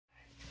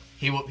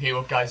Hey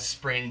what guys, it's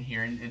Brandin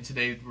here, and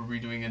today we're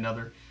redoing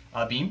another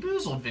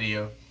Bean-Boozled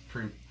video.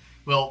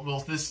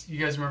 Well, this, you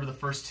guys remember the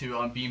first two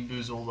on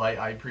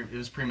Bean-Boozled? It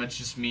was pretty much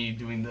just me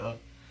doing the,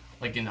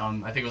 like in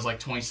I think it was like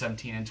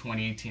 2017 and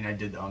 2018. I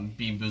did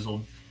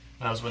Bean-Boozled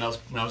when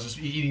I was just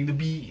eating the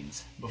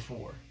beans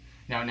before.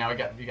 Now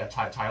we got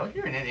Tyler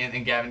here,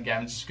 and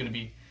Gavin's just gonna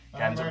be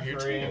over here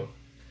too.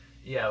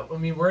 Yeah, I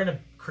mean we're in a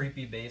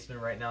creepy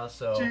basement right now,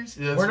 so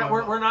yeah,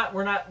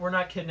 we're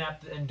not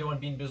kidnapped and doing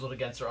Bean-Boozled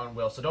against our own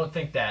will. So don't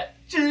think that.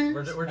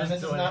 We're just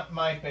this is not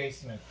my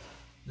basement.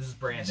 This is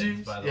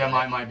Brandon's, by the way.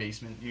 Yeah, my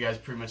basement. You guys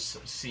pretty much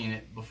seen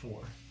it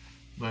before,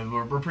 but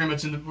we're pretty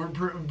much in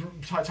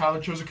the. Tyler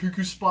chose a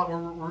cuckoo spot.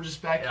 We're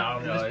just back. Yeah, I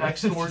don't know. Just back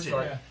storage.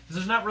 Because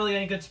there's not really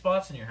any good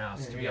spots in your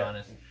house, to be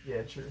honest.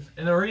 Yeah, true.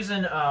 And the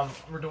reason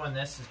we're doing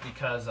this is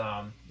because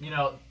you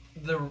know,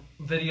 the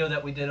video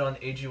that we did on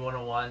AG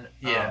 101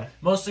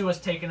 mostly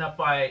was taken up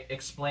by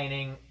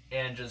explaining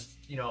and just,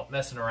 you know,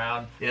 messing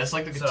around. Yeah, it's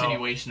like the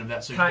continuation of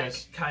that. So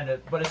kind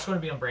of, but it's going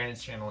to be on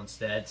Brandon's channel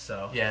instead.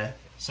 So yeah.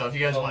 So if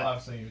you guys want,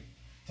 obviously you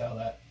tell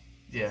that.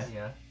 Yeah.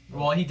 Yeah.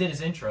 Well, he did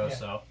his intro,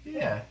 so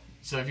yeah.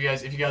 So if you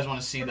guys want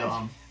to see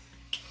the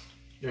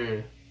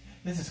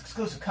This is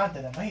exclusive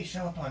content that might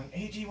show up on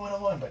AG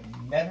 101, but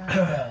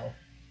never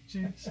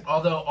will.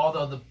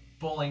 although the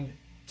bowling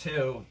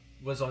 2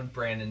 was on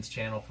Brandon's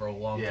channel for a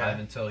long time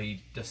until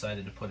he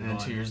decided to put it on. And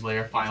then 2 years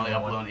later, finally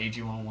upload on AG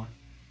 101.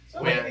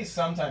 So maybe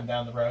sometime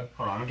down the road.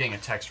 Hold on, I'm getting a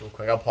text real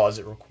quick. I'll pause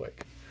it real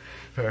quick.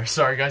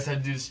 Sorry guys, I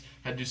had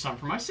to do something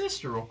for my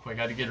sister real quick.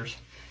 I had to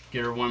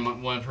get her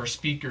one of her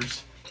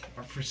speakers.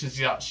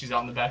 She's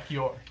out in the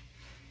backyard.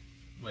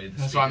 Wait,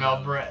 that's why I'm out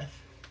of breath.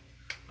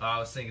 I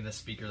was thinking the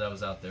speaker that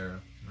was out there.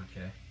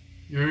 Okay.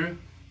 Yeah.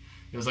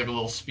 It was like a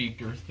little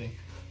speaker thing.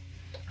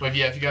 But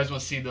yeah, if you guys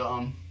want to see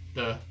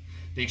the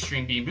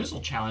Extreme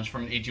Bean-Boozled challenge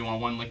from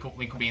AG101, link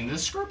will be in the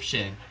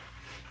description.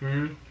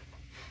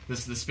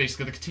 This is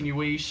basically the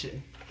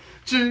continuation.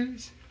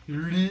 Jeez,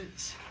 here it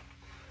is.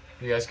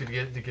 You guys could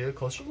get a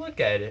closer look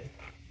at it.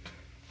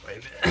 Wait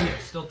a minute.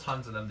 There's still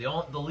tons of them.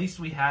 The least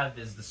we have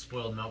is the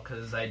spoiled milk,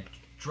 because I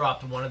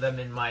dropped one of them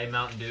in my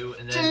Mountain Dew,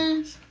 and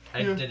then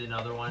I did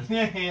another one.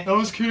 That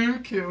was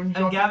cute. And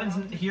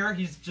Gavin's here.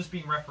 He's just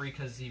being referee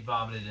because he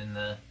vomited in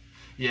the.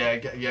 Yeah.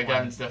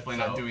 Gavin's definitely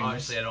not doing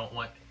obviously this. I don't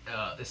want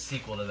a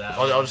sequel to that.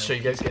 I'll just show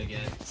you guys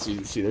again. See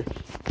there.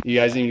 You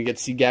guys didn't even get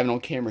to see Gavin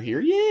on camera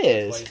here.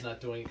 Yes. That's why he's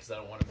not doing it, because I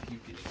don't want him to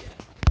puke it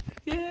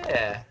again.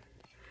 Yeah.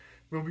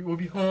 We'll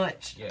be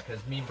hot. Yeah,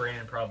 because me and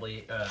Brandon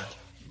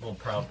will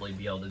probably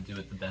be able to do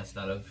it the best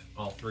out of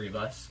all 3 of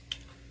us.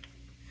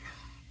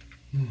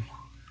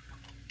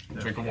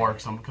 Drinking water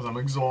because I'm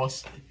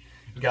exhausted.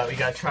 We got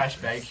a trash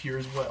bag here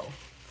as well.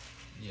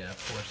 Yeah,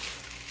 of course.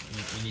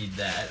 We need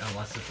that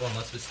unless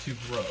it's too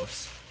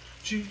gross.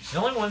 Jeez. The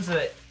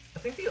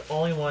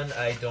only one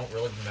I don't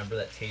really remember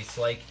that tastes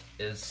like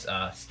is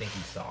stinky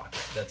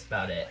socks. That's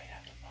about it. I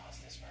have to pause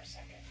this for a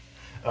second.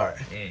 All right.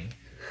 Dang.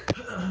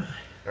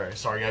 All right.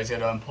 Sorry guys, I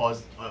had to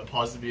pause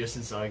the video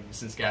since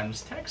Gavin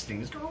was texting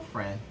his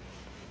girlfriend.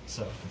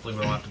 So hopefully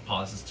we don't have to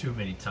pause this too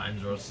many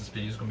times, or else this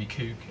video's gonna be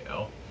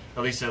cuckoo.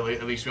 At least we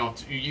don't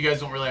have to, you guys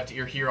don't really have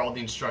to hear all the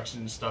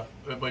instructions and stuff.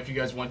 But if you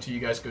guys want to, you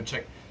guys go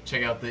check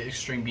out the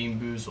Extreme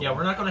Bean-Boozled. Yeah,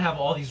 we're not gonna have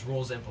all these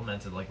rules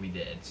implemented like we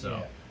did.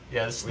 So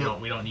yeah,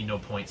 we don't need no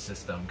point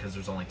system because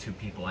there's only 2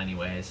 people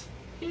anyways.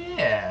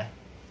 Yeah.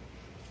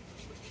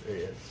 There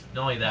he is.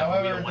 Not only that, however,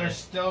 but we don't want they're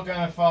still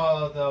gonna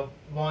follow the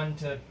 1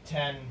 to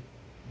 10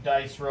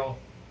 dice roll.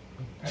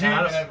 And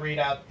I'm gonna read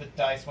out the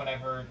dice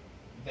whenever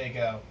they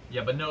go.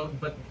 Yeah, but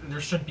there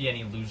shouldn't be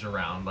any lose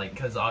around, like,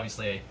 because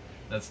obviously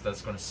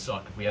that's gonna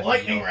suck if we have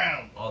lightning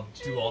round. I'll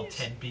do all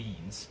 10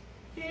 beans.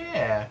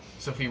 Yeah.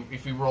 So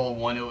if we roll a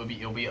 1, it'll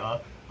be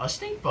a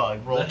stink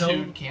bug. Roll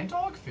 2, canned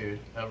dog food.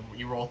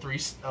 You roll 3,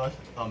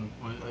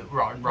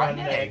 rotten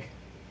egg.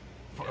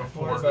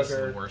 4 this is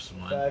the worst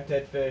one. 5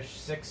 dead fish,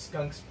 6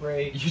 skunk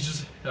spray. You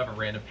just have a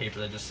random paper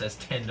that just says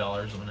 $10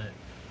 on it.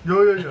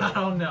 Yeah. I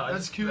don't know.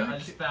 That's cute. I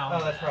just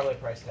found that's probably a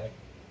price tag.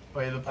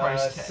 Wait, the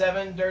price tag.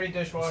 7 dirty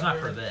dishwasher. It's not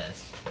for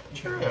this.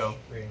 True.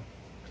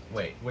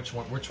 Wait, which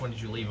one did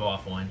you leave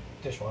off on?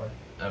 Dishwater.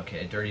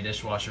 Okay, dirty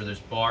dishwasher. There's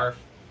barf,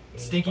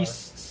 stinky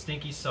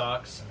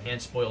socks,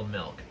 and spoiled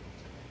milk.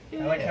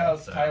 Yeah, I like how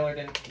Tyler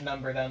didn't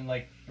number them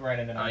like right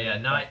in the number. Oh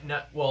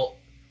yeah, well,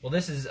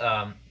 this is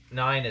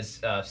 9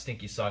 is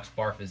stinky socks,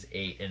 barf is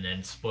 8, and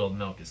then spoiled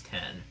milk is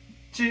 10.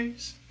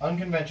 Jeez.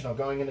 Unconventional,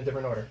 going in a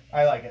different order.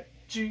 I like it.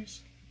 Jeez.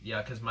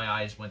 Yeah, because my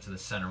eyes went to the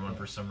center one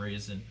for some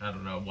reason. I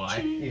don't know why.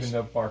 Jeez. Even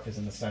though barf is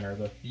in the center of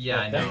the. Yeah,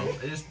 I know.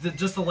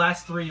 Just the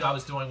last 3 I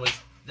was doing was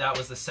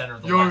the center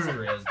of the last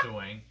 3 I was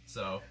doing.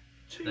 So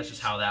that's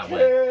just how that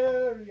went.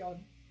 Carry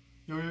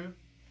on.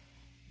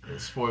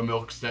 Spoiled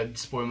milk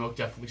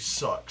definitely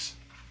sucks.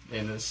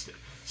 And this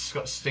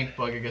stink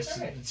bug, I guess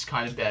it's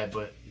kind of bad,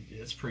 but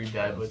it's pretty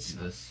bad. But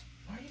this.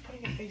 Why are you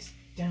putting your face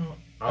down?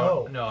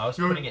 Oh no, I was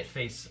putting it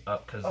face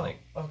up because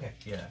okay.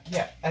 Yeah.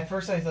 Yeah. At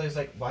first I thought it was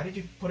like, why did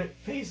you put it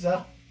face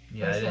up?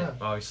 Yeah,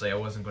 obviously I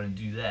wasn't going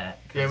to do that.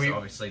 Yeah, Because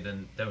obviously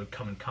then that would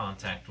come in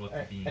contact with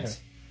the beans. Anyway.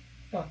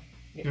 Come on.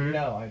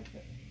 No,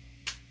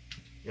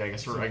 Yeah, I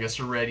guess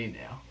we're ready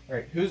now. All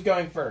right, who's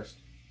going first?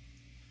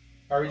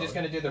 Are we just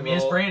gonna do the roll?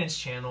 It's Brandon's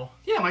channel.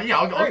 Yeah,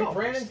 I'll go. All right,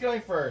 Brandon's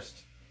going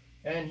first,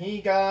 and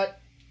he got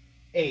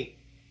 8.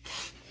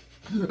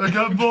 I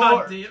got more.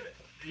 God damn it!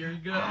 Here you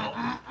go.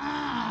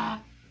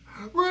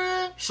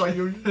 So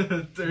there you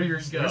go.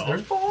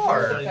 There's 4.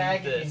 There's a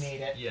bag if you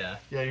need it. Yeah.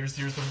 Yeah, here's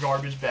the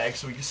garbage bag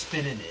so we can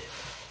spit in it.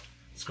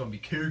 It's gonna be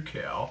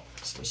cow.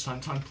 It's time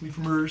to plead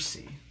for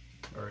mercy.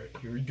 All right,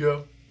 here we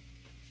go.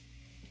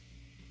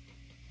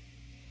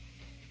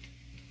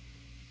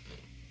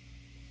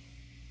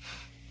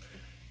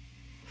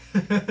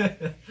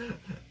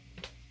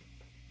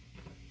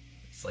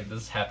 It's like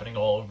this is happening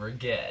all over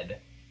again.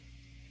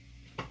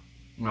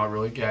 I'm not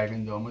really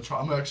gagging though.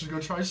 I'm actually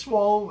gonna try to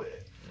swallow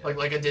it, like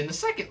I did in the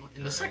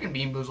second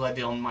Bean-Boozled I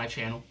did on my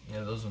channel.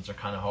 Yeah, those ones are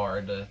kind of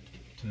hard to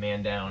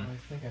man down. I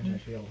think I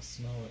should be able to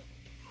smell it.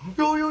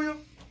 Yo.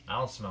 I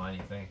don't smell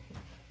anything.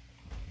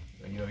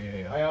 Yo.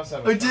 I also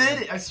have I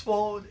did it. I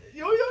swallowed it.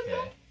 Yo.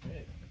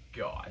 Okay.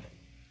 God.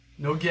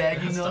 No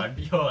gagging. It's time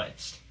to be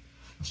hunched.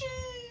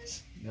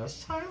 Jeez. Now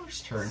it's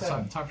Tyler's turn.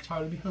 7. It's time for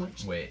Tyler to be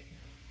hunched. Wait.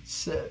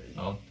 7.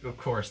 Oh, of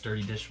course,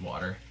 dirty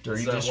dishwater.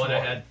 Dirty It's the one I dishwater.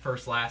 had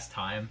first last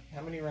time.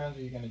 How many rounds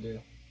are you gonna do?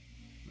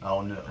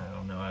 Oh no. I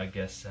don't know. I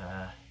guess.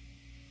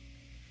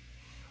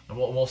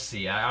 We'll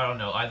see. I don't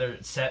know. Either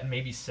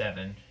maybe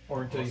 7.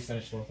 Or until you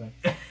finish the whole thing.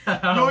 I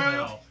don't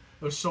know.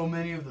 There's so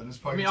many of them. It's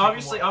probably. I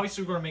mean,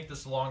 obviously, we're gonna make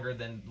this longer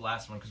than the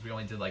last one because we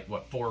only did like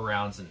 4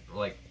 rounds and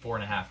like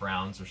 4.5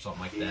 rounds or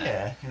something like that.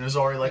 Yeah, and it was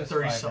already like It was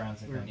 30 5 something.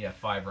 rounds, I think. Yeah,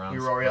 5 rounds. We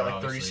were already at but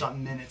like 30 obviously-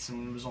 something minutes,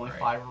 and it was only Right.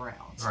 5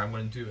 rounds. All right, I'm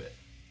gonna do it.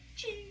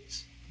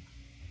 Jeez.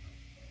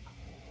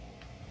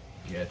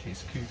 Yeah, it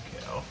tastes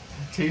cow.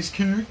 Tastes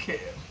cool, cow.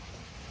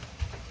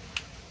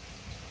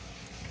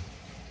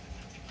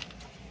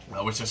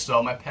 I wish I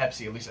still had my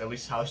Pepsi. At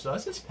least how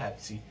does this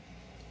Pepsi?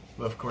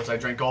 But of course, I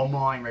drank all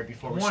mine right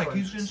before we started. It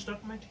keeps getting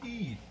stuck in my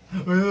teeth.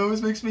 It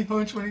always makes me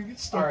punch when it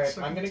gets stuck. Alright,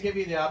 I'm gonna give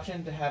you the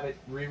option to have it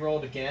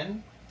re-rolled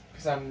again,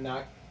 because I'm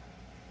not...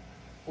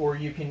 Or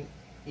you can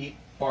eat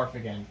barf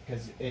again,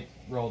 because it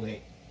rolled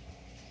 8.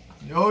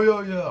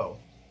 Yo.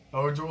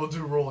 Oh, we'll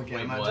do roll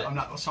again. Wait, I'm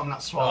not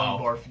swallowing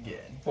barf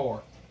again.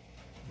 4.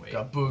 Wait.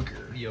 Got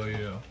booger.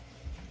 Yo.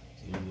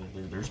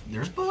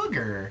 There's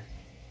booger.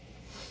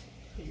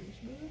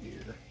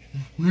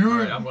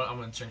 Alright, I'm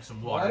gonna drink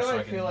some water Why do so I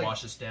I can feel like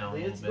wash this down a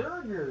little It's bit.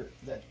 burger.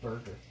 That's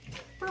burger.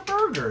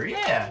 Burger,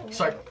 yeah. It's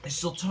like, It's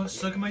still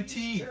stuck in my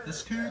teeth.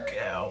 This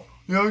cow.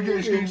 yo,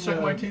 it's getting stuck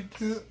in my teeth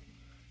too.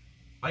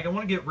 Like, I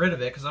want to get rid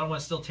of it because I don't want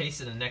to still taste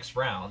it in the next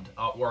round.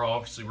 We're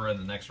in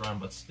the next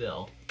round, but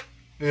still.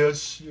 Yeah,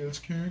 it's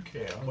cool, I'm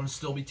cow. going to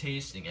still be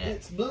tasting it.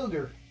 It's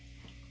booger.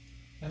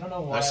 I don't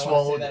know why I want to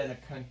swallowed say that it. in a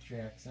country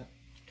accent.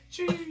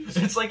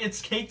 Jeez. It's like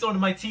it's caked onto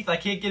my teeth. I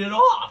can't get it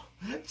off.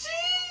 Jeez.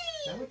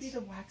 That would be the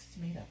wax it's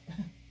made of.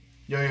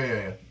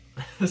 Yeah.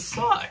 This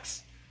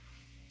sucks.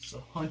 It's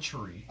a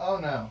hunchery. Oh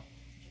no.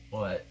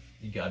 What?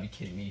 You gotta be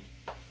kidding me.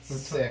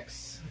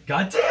 6.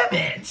 God damn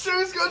it! So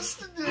it's got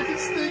stink.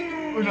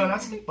 Oh no,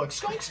 not stink bug.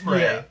 Skunk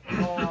spray.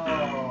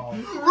 Oh.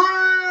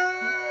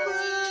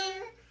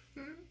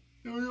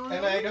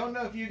 And I don't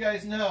know if you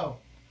guys know,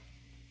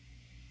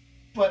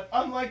 but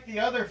unlike the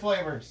other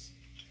flavors,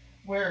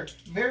 where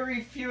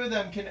very few of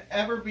them can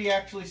ever be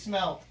actually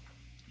smelled,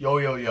 Yo.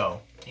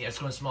 Yeah, it's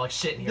gonna smell like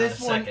shit in here this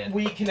in a one second.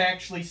 we can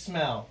actually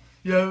smell.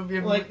 Yeah,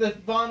 Like the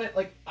vomit,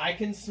 like I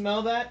can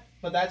smell that,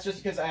 but that's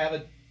just because I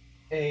have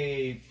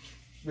a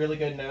really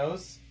good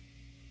nose.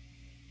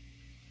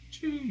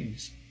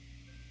 Jeez.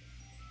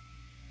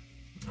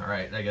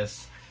 Alright, I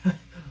guess.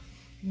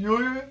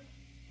 Yo.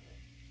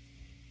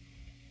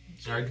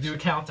 Or do a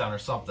countdown or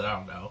something, I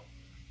don't know.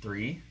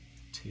 3,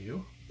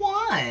 2,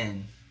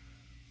 1.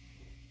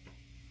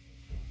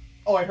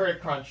 Oh, I heard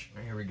it crunch.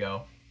 Right, here we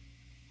go.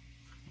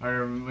 I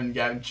remember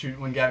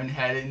when Gavin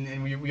had it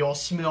and we all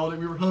smelled it.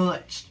 We were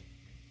hunched.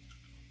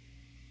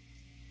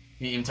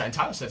 Even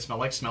Tyler said smell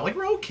like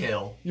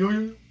roadkill.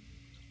 Yo.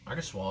 I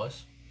can swallow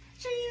this.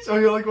 Jeez. Oh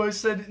yeah, like what I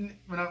said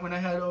when I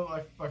had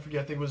I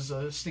forget. I think it was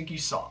stinky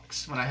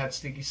socks. When I had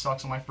stinky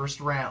socks on my first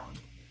round.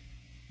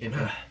 I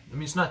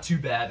mean, it's not too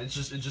bad. It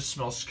just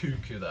smells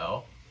cuckoo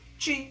though.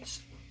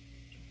 Jeez.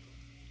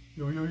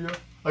 Yo.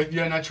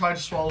 Yeah, and I tried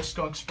to swallow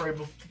skunk spray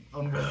before.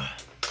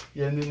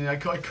 Yeah, and then I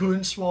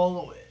couldn't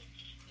swallow it.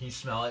 Can you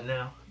smell it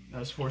now? I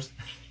was forced.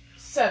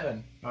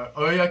 7.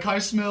 Oh yeah, I kind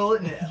of smell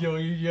it now.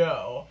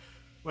 Yo.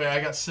 Wait,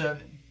 I got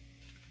 7.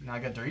 Now I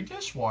got dirty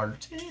dishwater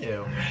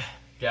too.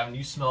 Gavin,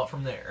 you smell it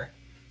from there.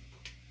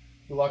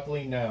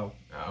 Luckily, no.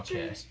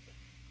 Okay. Jeez.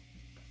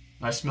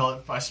 I smelled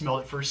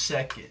it for a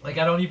second. Like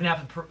I don't even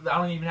have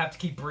to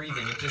keep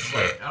breathing. It's just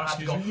like I don't have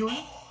to Excuse go.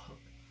 me?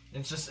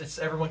 It's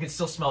everyone can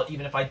still smell it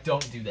even if I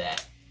don't do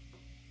that.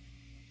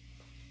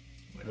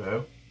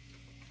 Hello?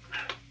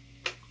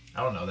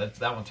 I don't know.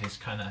 That one tastes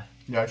kind of.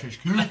 Yeah, it tastes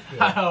good.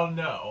 I don't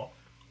know.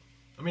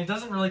 I mean, it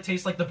doesn't really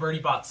taste like the Birdie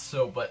Bot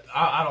soap, but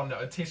I don't know.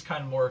 It tastes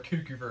kind of more a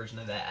cuckoo version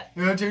of that.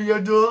 Yeah,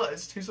 it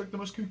does. It tastes like the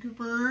most cuckoo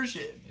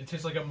version. It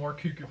tastes like a more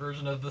cuckoo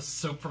version of the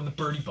soap from the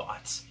Birdie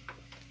Bots.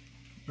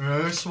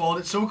 I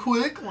swallowed it so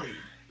quickly.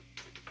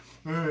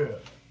 Yeah. Alright,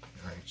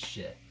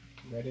 shit.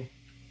 Ready?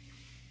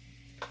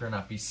 Better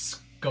not be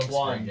skunk spray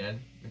One.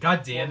 again.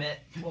 God damn it.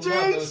 Well,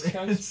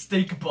 Jeez.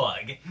 Steak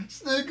bug.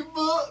 Snake a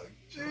bug.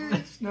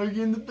 Jeez. Now you're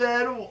getting the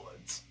bad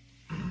ones.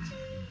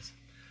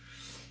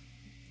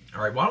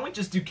 Alright, why don't we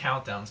just do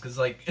countdowns? Because,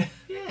 like...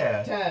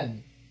 Yeah.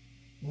 10,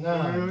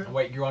 9,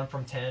 Wait, you're on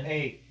from 10?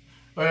 8,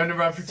 Oh, I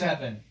never have to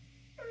 7,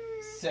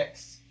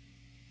 6.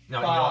 No,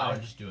 you know what? 5. I'll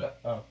just do it.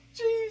 Oh.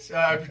 Jeez.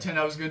 I pretend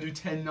I was going to do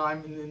 10,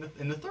 9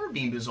 in the third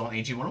Bean-Boozled on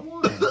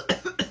AG101.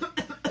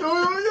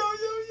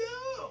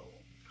 Yo.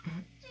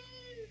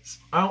 Jeez.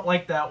 I don't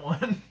like that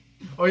one.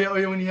 Oh yeah,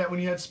 when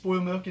you had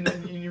spoiled milk in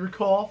your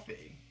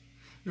coffee.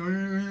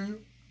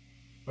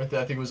 I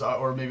think it was,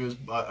 or maybe it was,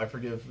 I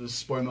forget if it was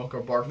spoiled milk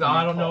or barf. No,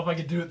 I don't know if I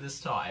can do it this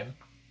time.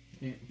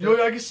 You know what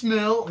I can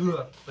smell?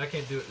 Ugh, I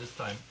can't do it this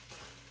time.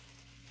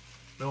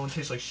 That one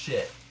tastes like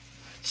shit.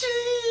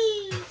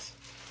 Jeez.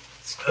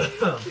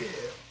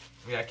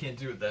 Yeah, I can't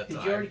do it that time.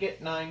 Did you already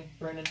get 9,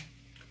 Brandon?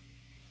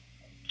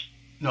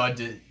 No, I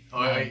did. Oh,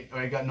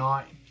 I got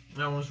 9.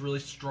 That one was really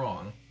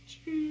strong.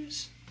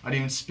 Jeez. I didn't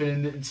even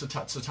spin it, so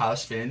Tyler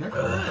spin there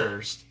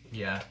first.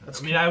 Yeah.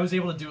 I mean, I was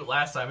able to do it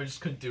last time, I just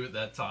couldn't do it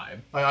that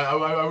time.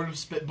 I would have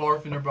spit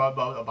barf in there, but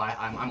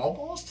I'm all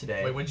balls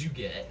today. Wait, what'd you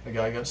get? I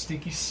got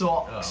stinky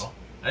socks. Oh.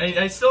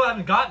 I still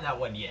haven't gotten that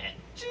one yet.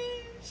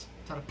 Jeez.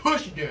 Time to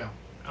push it down.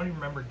 I don't even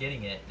remember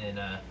getting it in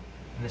the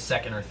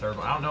second or third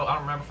one. I don't know. I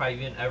don't remember if I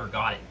even ever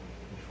got it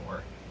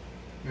before.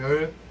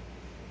 Yeah.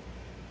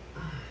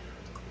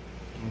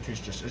 It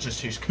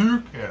just tastes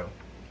cuckoo.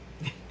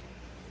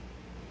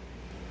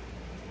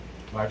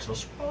 Might as well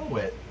swallow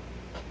it.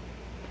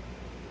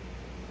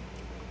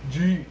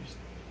 Jeez.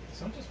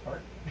 Someone just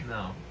fart?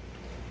 No.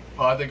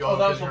 Oh, I think. Oh,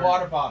 that was the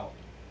water bottle.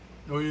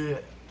 Oh yeah.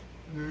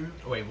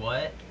 Wait,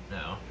 what?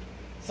 No.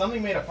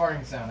 Something made a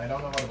farting sound. I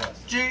don't know what it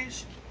was.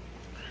 Jeez.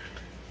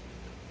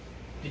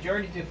 Did you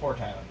already do 4,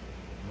 Tyler?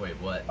 Wait,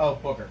 what? Oh,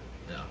 booger.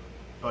 No.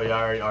 Oh yeah,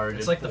 I already.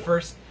 It's did like 4. the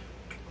first.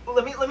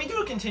 Let me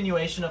do a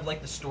continuation of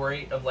like the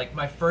story of like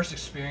my first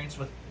experience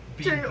with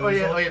Bean-Boozled.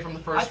 Oh yeah, from the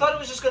first. I thought it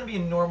was just gonna be a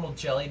normal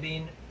jelly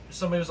bean.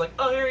 Somebody was like,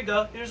 "Oh, here you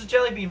go. Here's a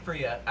jelly bean for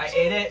you." I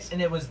ate it,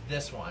 and it was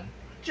this one.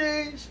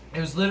 Jeez.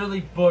 It was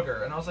literally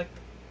booger, and I was like,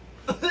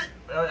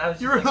 I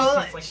was You're like, right.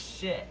 it tastes like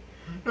shit.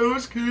 It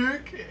was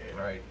cuckoo. All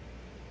right.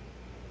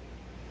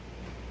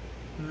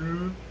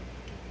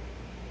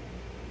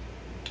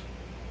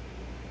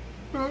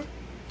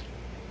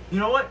 You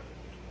know what?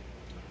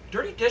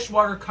 Dirty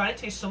dishwater kind of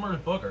tastes similar to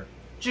booger.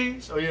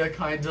 Jeez. Oh yeah, it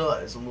kind of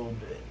does a little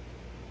bit.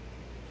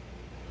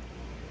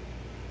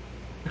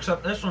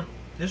 Except this one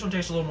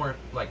tastes a little more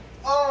like.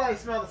 Oh, I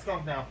smell the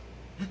skunk now.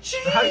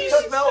 Jeez. How do you It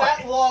took smell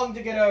that it? long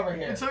to get over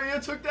here. It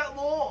took that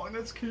long.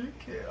 That's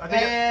cuckoo. I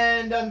think.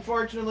 And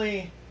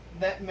unfortunately,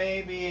 that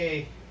may be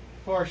a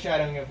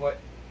foreshadowing of what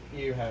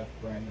you have,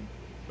 Brandon.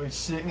 Wait,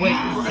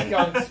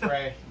 Skunk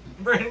spray.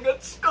 Brandon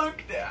got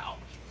skunked out.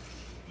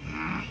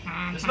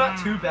 It's not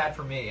too bad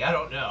for me. I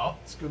don't know.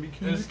 It's gonna be The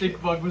cuckoo.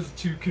 stink bug was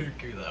too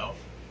cuckoo though.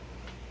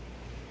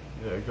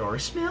 Yeah, I can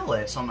already smell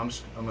it, so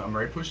I'm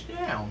ready to push it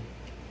down.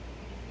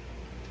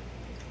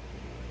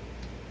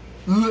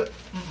 How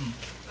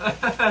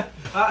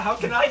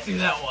can I do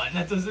that one?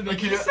 That doesn't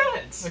make any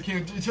sense. I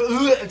can't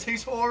do it. It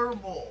tastes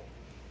horrible.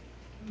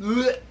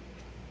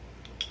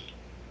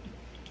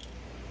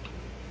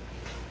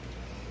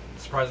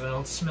 Surprised I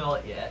don't smell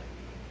it yet.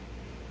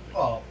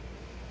 Oh.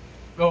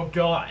 Oh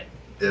god.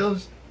 It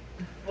was.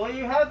 Well,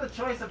 you had the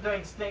choice of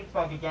doing stink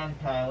bug again,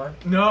 Tyler.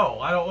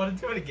 No, I don't want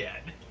to do it again.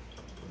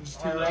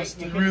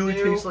 It really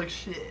tastes like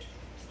shit.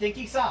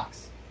 Stinky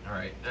socks.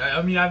 Alright.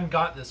 I mean, I haven't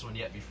gotten this one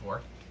yet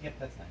before. Yep,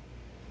 that's nice.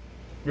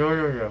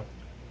 Go.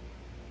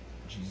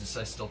 Jesus,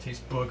 I still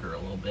taste booger a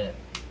little bit.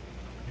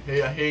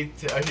 Hey, I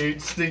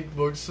hate stink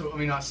bugs. So I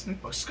mean, not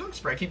stink bugs. Skunk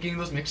spray. I keep getting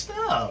those mixed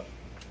up.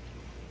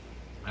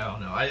 I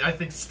don't know. I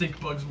think stink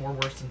bug's more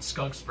worse than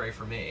skunk spray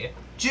for me.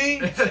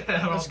 Jeez.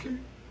 That's good.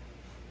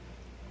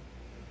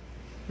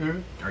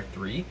 Alright,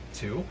 3,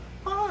 2,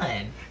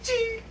 1.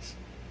 Jeez.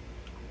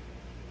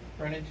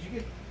 Brandon, did you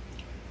get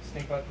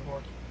stink bug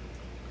before?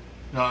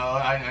 No,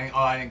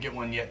 I didn't get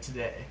one yet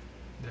today.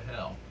 The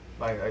hell.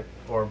 It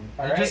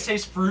just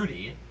tastes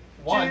fruity.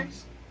 1.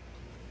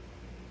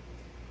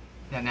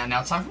 Jeez.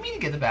 Now it's time for me to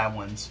get the bad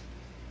ones.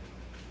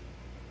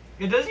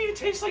 It doesn't even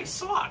taste like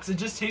socks. It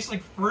just tastes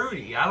like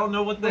fruity. I don't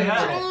know what the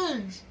hell.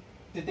 Jeez.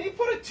 Did they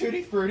put a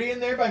Tutti Frutti in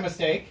there by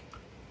mistake?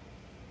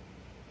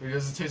 Wait,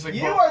 does it taste like?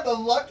 You are the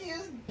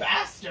luckiest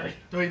bastard.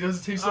 Wait,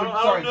 does it taste like?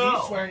 Sorry, do you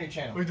know. swear on your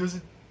channel? Wait, does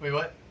it? Wait,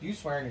 what? Do you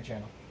swear on your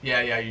channel? Yeah,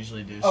 I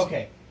usually do.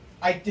 Okay.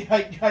 I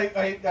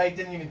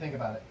didn't even think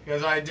about it.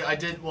 Because I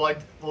did. Well,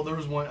 there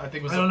was one. I think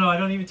it was. I don't know. I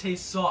don't even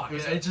taste sock.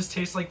 It just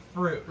tastes like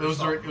fruit.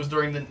 It was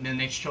during the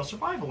Nature Trail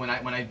Survival when I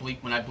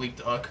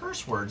bleeped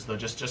curse words though,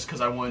 just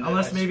because I wanted.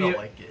 Unless maybe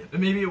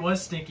it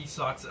was stinky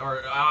socks,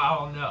 or I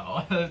don't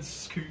know.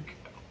 It's kook.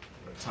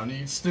 Time to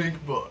eat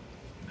stink bug.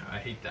 No, I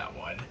hate that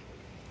one.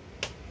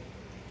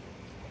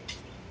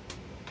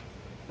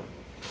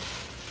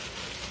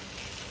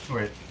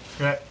 Wait.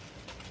 Okay.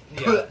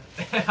 Yeah,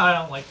 I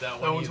don't like that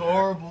one. That one's either.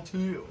 horrible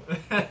too.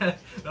 That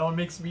one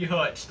makes me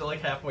hutch to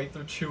like halfway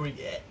through chewing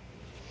it.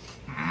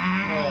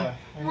 I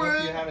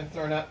hope you haven't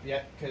thrown up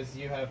yet because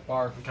you have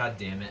barf. God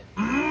damn it.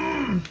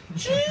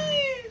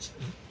 Jeez.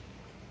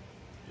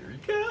 Here we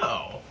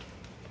go.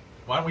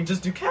 Why don't we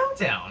just do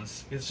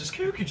countdowns? It's just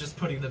Cuckoo just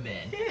putting them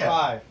in. Yeah.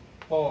 5,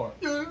 4,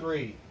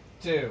 3,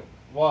 2,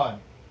 1.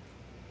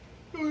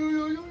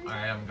 Alright,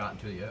 I haven't gotten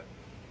to it yet.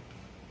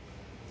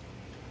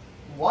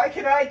 Why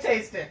can I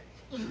taste it?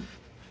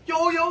 Yo.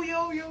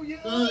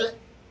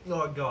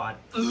 Oh god.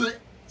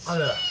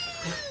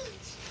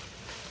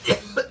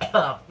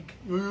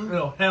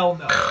 No, hell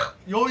no.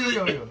 Yo.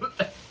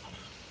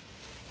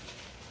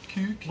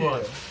 QQ.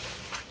 What?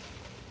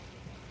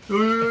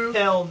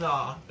 Hell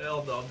no.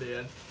 Hell no,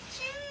 man.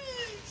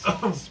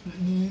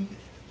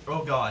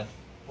 Oh god.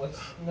 What's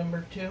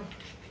number 2?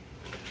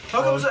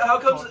 How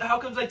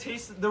comes I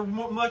taste they're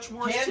much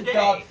worse Canned today?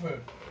 dog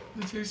food.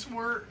 It tastes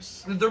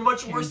worse. They're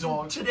much Canned worse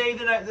dog. today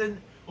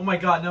than oh my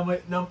god,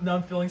 now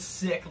I'm feeling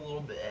sick a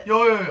little bit.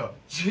 Yo.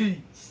 Jeez.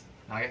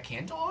 Now I got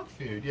canned dog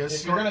food. Yes.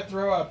 If you're gonna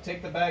throw up,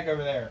 take the bag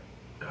over there.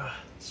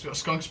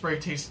 Skunk spray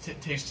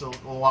tastes a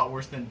lot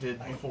worse than it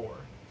did before.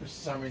 For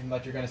some reason,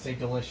 thought you're gonna say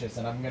delicious,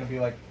 and I'm gonna be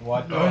like,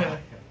 what?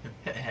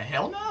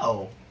 Hell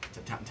no.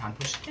 Time to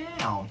push it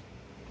down.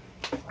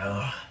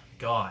 Ugh,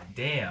 god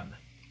damn.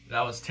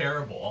 That was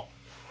terrible.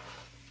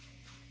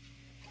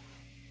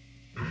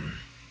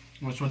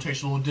 This one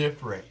tastes a little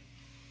different.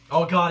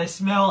 Oh god, I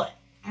smell it.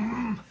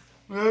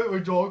 Or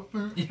dog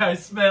food. Yeah, I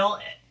smell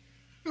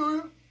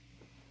it.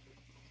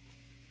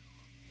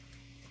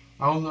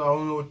 I don't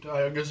know.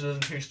 I guess it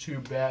doesn't taste too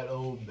bad a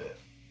little bit.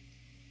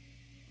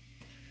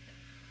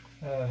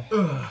 Ugh,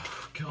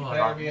 You god.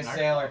 better be a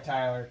sailor,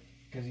 Tyler,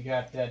 because you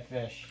got dead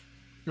fish.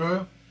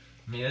 Yeah.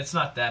 I mean, it's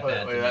not that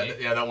bad to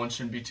me. Yeah, that one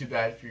shouldn't be too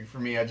bad for you. For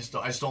me, I just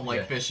don't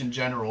like fish in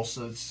general,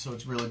 so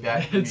it's really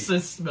bad for It me.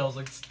 smells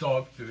like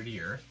dog food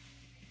here.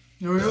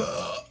 Yeah.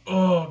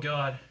 Oh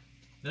god,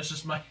 that's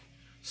just my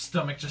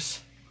stomach.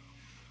 Just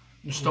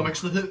Your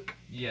stomach's the hook.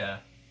 yeah.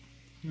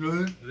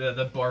 Yeah.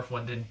 The barf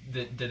one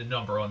did a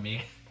number on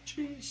me.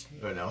 Jeez.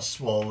 And I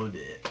swallowed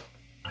it.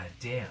 Ah,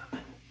 damn.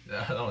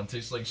 That one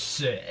tastes like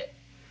shit.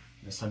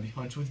 This time be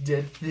punched with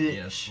dead fish.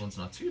 Yeah, this one's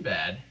not too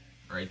bad.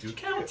 All right, do a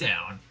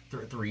countdown.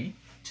 3,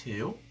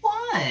 2,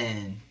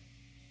 1.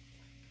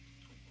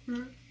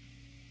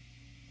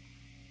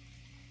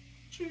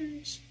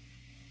 Jeez.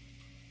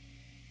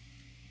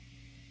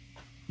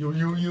 Yo.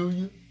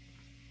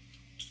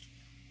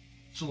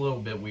 It's a little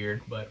bit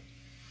weird, but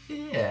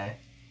Yeah.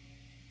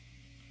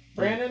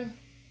 Brandon?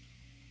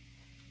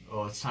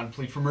 Oh, it's time to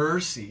plead for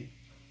mercy.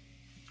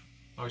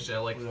 obviously I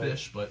like Right.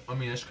 fish, but I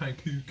mean it's kind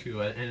of cuckoo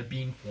in a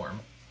bean form.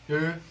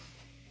 Yeah.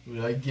 What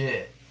did I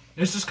get?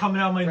 It's just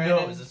coming out of my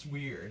Brandon? nose. It's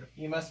weird.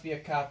 You must be a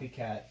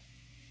copycat,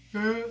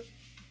 Yeah.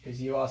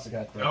 because you also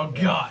got dead Oh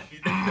fish. god,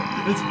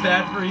 it's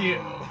bad for you.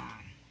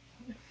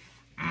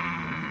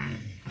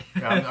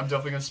 Yeah, I'm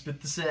definitely gonna spit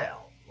this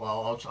out.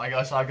 Well, I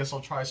guess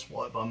I'll try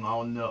swallow it, but I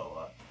don't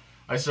know.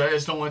 I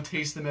just don't want to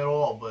taste them at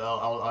all, but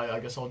I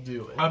guess I'll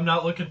do it. I'm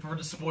not looking for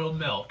the spoiled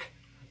milk.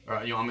 All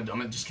right, I'm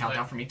gonna just count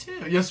down for me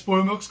too. Yeah,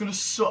 spoiled milk's gonna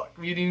suck.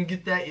 We didn't even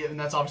get that yet, and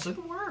that's obviously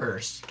the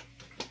worst.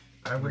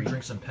 I'm gonna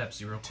drink some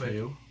Pepsi real quick.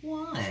 2,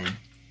 1.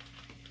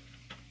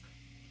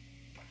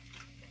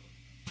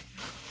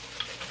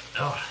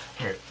 Oh,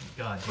 Here.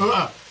 god.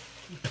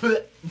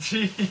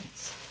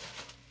 Jeez.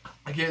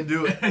 I can't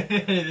do it.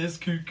 It is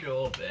cuckoo a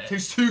little bit.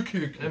 Tastes too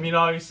cuckoo. I mean,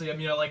 obviously, I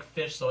like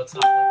fish, so it's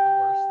not like the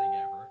worst thing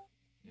ever.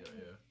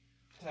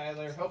 Yeah.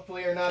 Tyler,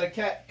 hopefully you're not a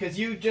cat, because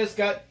you just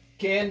got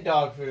canned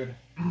dog food.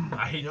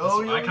 I hate Yo, this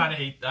one. yo. I kind of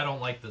hate. I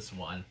don't like this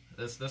one.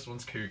 This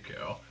one's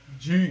cuckoo.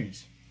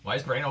 Jeez. Why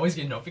is Brandin always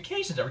getting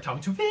notifications every time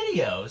we do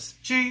videos?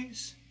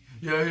 Jeez.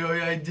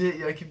 Yeah, I did.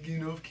 Yeah, I kept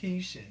getting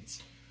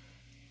notifications.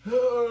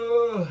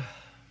 Do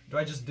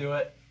I just do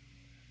it?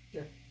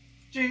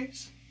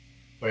 Jeez.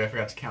 Wait, I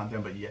forgot to count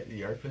them, but yeah,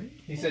 you already put it.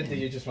 He said that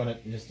you just want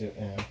to just do it.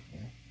 Yeah.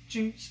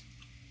 Jeez.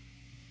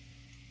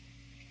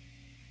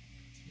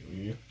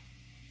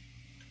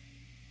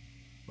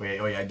 Wait,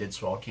 oh yeah, I did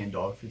swallow canned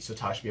dog food, so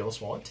Tosh should be able to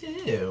swallow it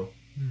too.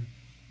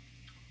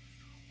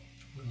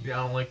 Yeah,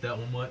 I don't like that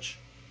one much.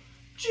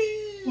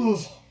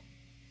 Jeez.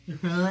 You're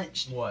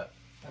right. What?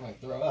 I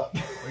might throw up.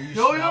 Or you Yo,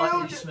 smell yo, it?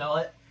 yo, You smell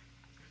it?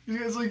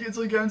 It's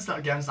like Gavin's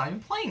not even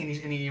playing,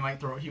 and he might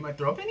throw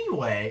up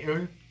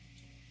anyway.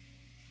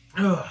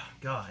 Ugh,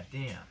 god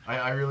damn.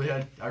 I really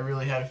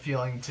had a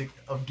feeling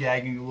of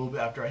gagging a little bit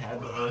after I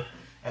had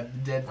at the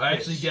dead fish. I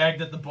actually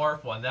gagged at the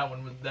barf one. That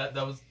one was that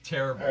was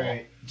terrible. All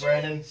right,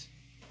 Brandon.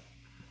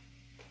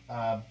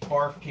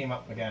 Barf came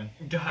up again.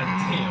 God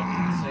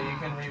damn. So you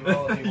can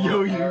re-roll if you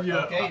want.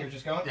 Okay, you're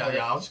just going for it.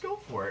 Yeah, I'll just go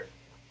for it.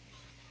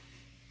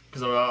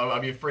 Because I'll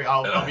be afraid.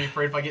 I'll be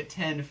afraid if I get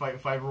 10 if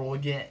I roll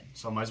again.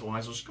 So I might as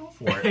well just go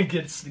for it.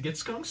 get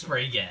skunk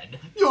spray again.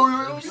 So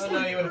no,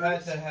 you would have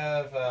had to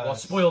have. Well,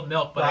 spoiled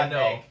milk, but I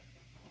know.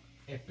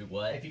 egg.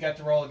 If you got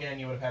to roll again,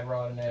 you would have had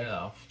rotten egg.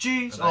 No.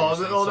 Jeez.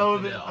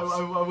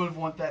 I would have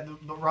want that.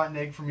 The rotten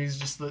egg for me is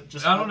just the.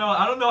 I don't know.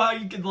 I don't know how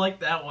you could like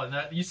that one.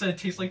 You said it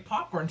tastes like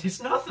popcorn. It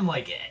tastes nothing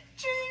like it.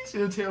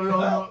 Jeez.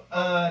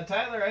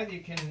 Tyler, either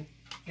you can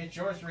get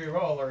yours to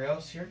re-roll, or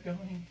else you're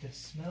going to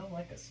smell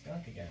like a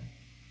skunk again.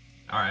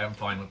 All right, I'm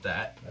fine with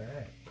that. All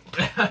right.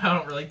 I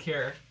don't really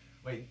care.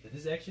 Wait,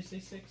 does it actually say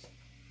 6?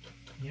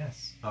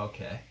 Yes.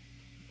 Okay.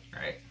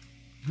 All right.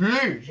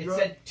 It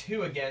said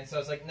 2 again, so I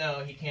was like,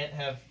 no, he can't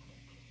have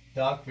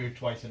dog food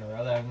twice in a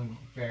row. That wouldn't be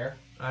fair.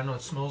 I know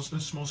it smells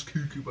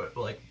cuckoo, but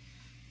like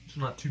it's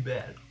not too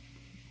bad.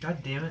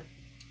 God damn it!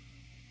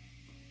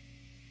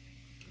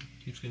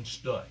 Keeps getting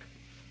stuck.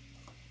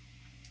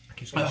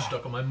 Keeps getting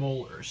stuck on my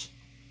molars.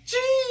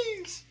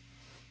 Jeez.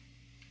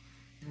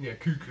 Yeah,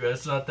 cuckoo.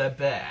 That's not that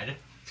bad.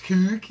 It's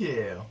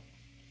cuckoo.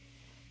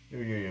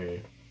 Yeah.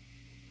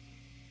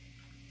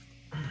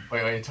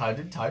 Wait, Ty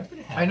did it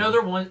happen? I know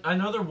there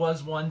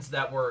was ones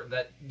that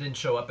didn't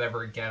show up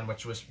ever again.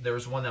 There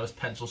was one that was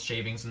pencil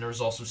shavings, and there was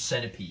also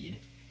centipede,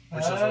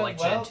 which those were like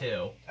Gen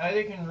 2.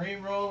 Either you can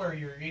re-roll or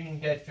you're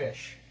eating dead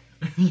fish.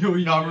 No,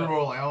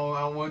 re-rolling. I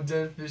don't want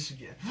dead fish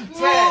again.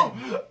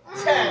 10.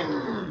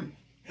 10.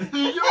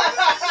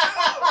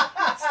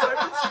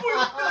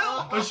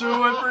 I should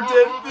have went for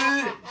dead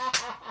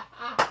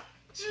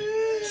fish.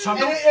 Jeez. And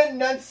it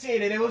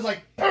enunciated. It was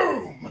like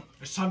boom.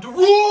 It's time to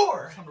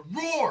roar. It's time to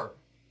roar.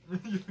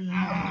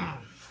 I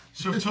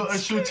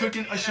should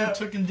have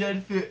taken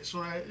dead fish.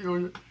 Right?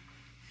 You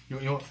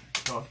know,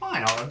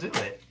 fine. I'll do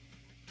it.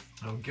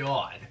 Oh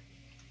God.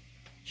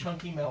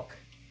 Chunky milk.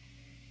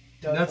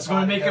 That's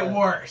going to make it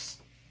worse.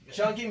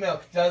 Chunky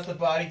milk does the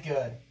body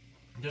good.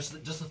 Just the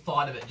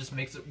thought of it just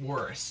makes it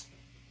worse.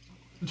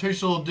 It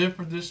tastes a little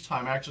different this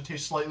time. It actually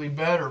tastes slightly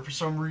better for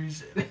some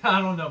reason. I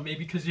don't know. Maybe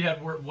because you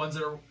had ones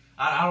that are.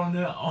 I don't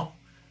know.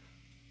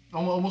 It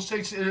almost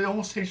tastes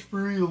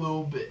free a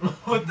little bit.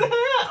 What the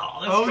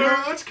hell?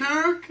 That's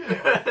cook.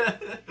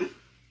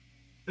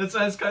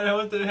 That's kind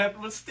of what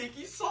happened with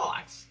stinky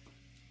socks.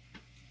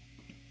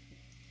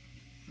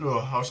 Oh,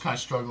 I was kind of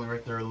struggling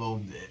right there a little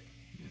bit.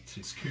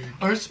 It's cook.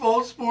 I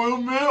swallowed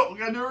spoiled milk.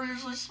 I never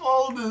usually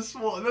swallow this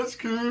one. That's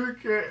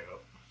cook.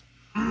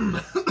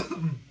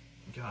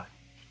 God.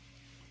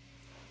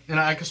 And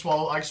I can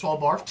swallow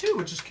barf too,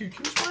 which is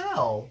cuckoo as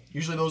well.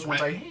 Usually those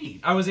ones I hate.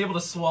 I was able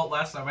to swallow it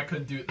last time. I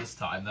couldn't do it this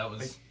time. That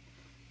was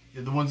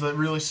the ones that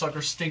really suck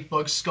are stink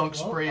bug, skunk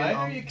spray,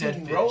 and you dead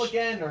can fish. roll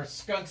again or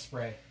skunk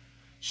spray.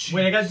 Jeez.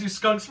 Wait, I gotta do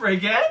skunk spray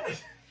again?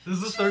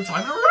 This is the 3rd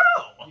time in a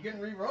row. You can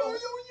re-roll.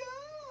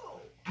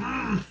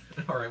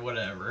 Alright,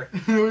 whatever.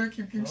 You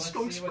keep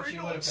skunk see what spray.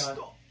 you would have done.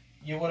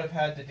 You would have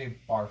had to do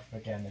barf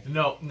again.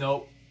 No.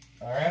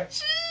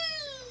 Alright.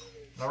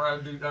 I'd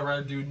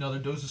rather do another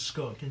dose of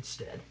skunk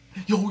instead.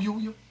 Yo.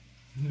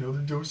 Another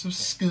dose of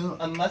skunk.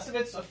 Unless if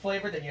it's a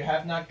flavor that you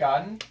have not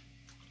gotten,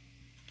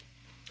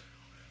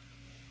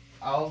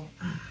 I'll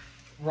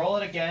roll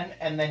it again,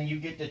 and then you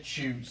get to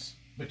choose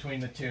between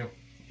the two.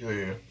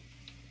 Yeah.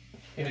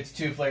 If it's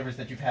 2 flavors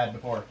that you've had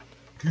before.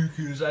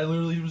 Cuckoos, I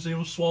literally was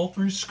able to swallow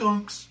 3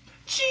 skunks.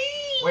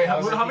 Jeez! Wait, how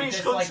if many you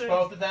skunks? dislike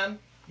both of them,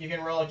 you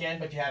can roll again,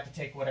 but you have to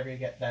take whatever you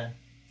get then.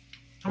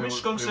 How many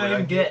skunks did I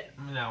even get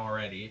now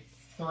already?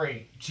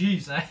 3.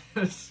 Jeez,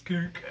 that's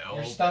cuckoo.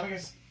 Your stomach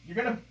is... You're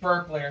gonna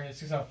burp later, and it's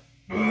just gonna...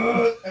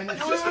 and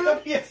it's just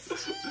gonna be a...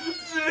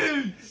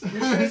 Jeez!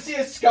 You're gonna see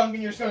a skunk,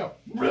 and you're just gonna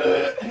go...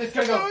 and it's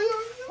gonna go...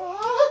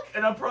 Fuck!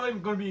 And I'm probably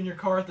gonna be in your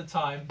car at the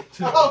time,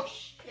 too. Oh,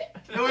 shit!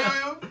 Yo.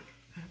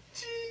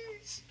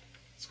 Jeez.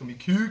 It's gonna be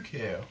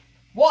cuckoo.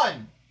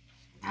 1!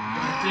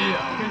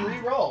 Damn. You can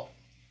re-roll.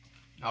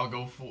 I'll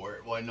go for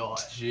it. Why not?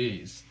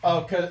 Jeez.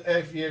 Oh, because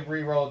if you had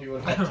re-rolled, you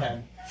would have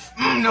had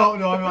 10. No,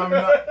 I'm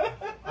not.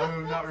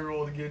 I'm not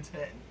re-rolled to get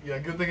 10. Yeah,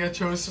 good thing I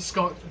chose the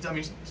skunk.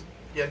 No,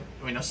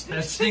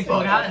 Stink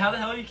bug. How the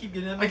hell do you keep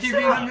getting them mixed up? I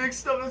keep getting them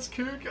mixed up. That's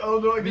kook. Oh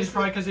no, I guess it's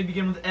probably because they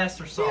begin with S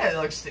or something. Yeah,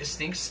 like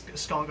stink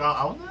skunk.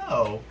 I don't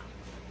know.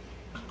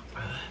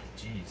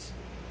 Jeez.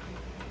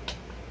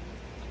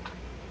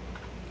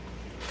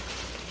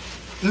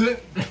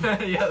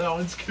 Yeah, that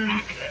one's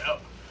kook.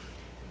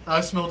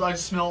 I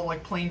just smell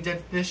like plain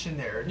dead fish in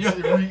there.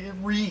 It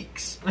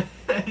reeks.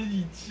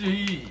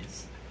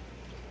 Jeez.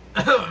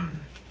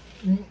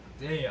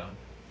 Damn.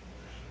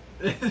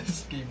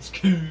 This game's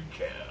cuckoo.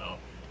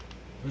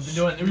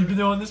 We've been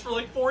doing this for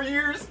like 4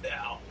 years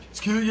now.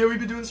 It's cool. Yeah, we've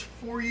been doing this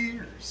for 4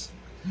 years.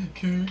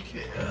 Cuckoo.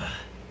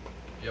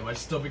 Yeah, my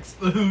stomach's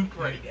the hook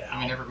right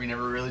now. We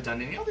never really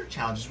done any other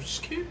challenges, which is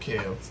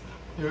cuckoo.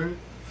 We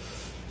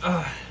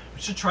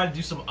should try to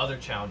do some other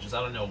challenges.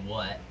 I don't know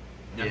what.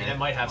 I mean, I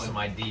might have some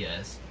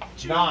ideas.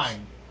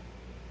 9.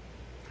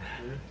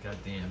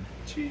 Goddamn.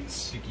 Jeez.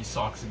 Stinky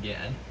socks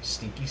again.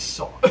 Stinky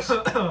socks.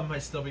 My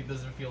stomach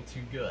doesn't feel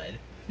too good.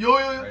 Yo.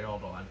 Alright,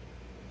 hold on.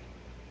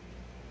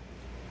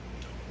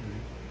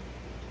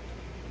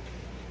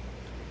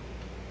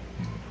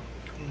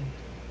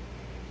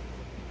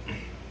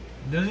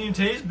 It doesn't even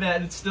taste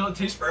bad, it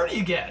tastes fruity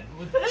again.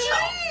 What the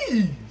hell?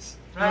 Jeez.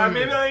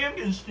 Maybe I am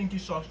getting stinky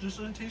socks, it just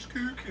doesn't taste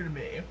cuckoo to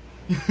me.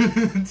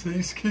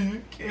 Tastes cuckoo.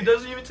 It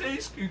doesn't even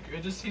taste cuckoo,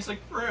 it just tastes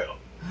like fruit.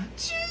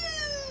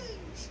 Jeez.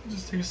 It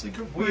just tastes like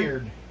a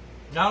Weird.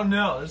 I don't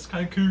know, it's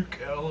kind of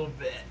cuckoo a little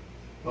bit.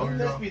 Wouldn't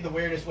this be the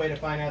weirdest way to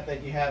find out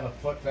that you have a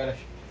foot fetish?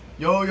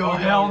 Yo.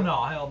 Hell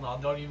no,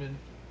 don't even.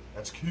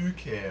 That's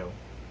cuckoo.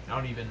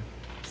 Don't even.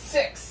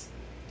 6.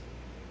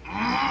 You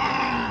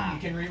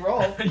can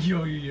re-roll.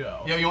 Yo.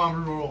 Yo,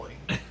 I'm re-rolling.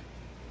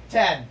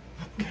 10.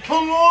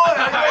 Come on!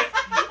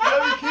 You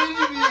gotta be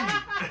kidding me!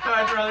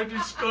 I'd rather do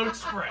skunk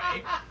spray.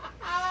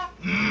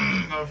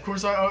 Of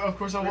course I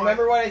want.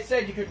 Remember what I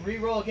said? You could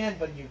re-roll again,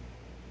 but you.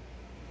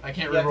 I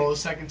can't re-roll a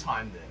second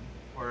time then,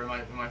 or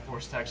am I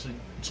forced to actually?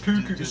 It's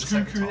cuckoo. do the It's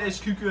second cuckoo. time? It's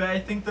cuckoo. I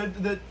think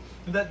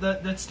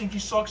that stinky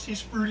socks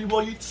taste fruity.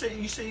 While you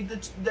say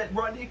that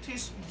rotten egg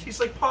tastes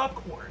like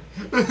popcorn.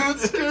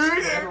 It's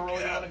Whatever roll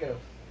you want to go.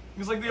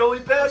 It's like the only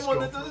bad Let's one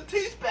go that for doesn't it.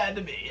 taste bad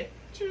to me.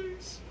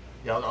 Jeez.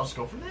 Yeah, I'll just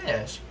go for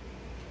this.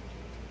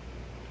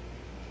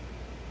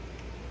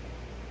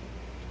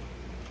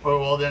 Oh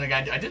well, then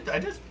again, I did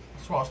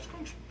swallow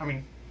skunk. I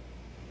mean,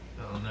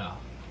 Oh no.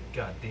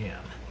 God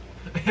damn.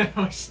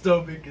 My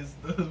stomach is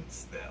numb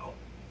still.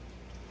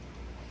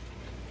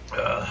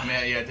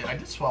 man, yeah, I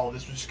did swallow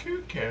this with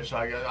cuckoo, so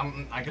I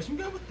guess I'm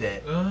good with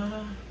that.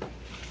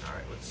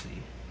 Alright, let's see.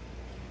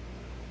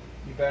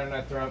 You better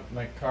not throw up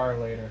my car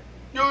later.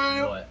 Yo.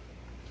 What?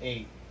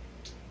 8.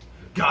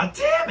 God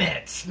damn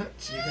it! You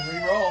can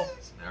re-roll.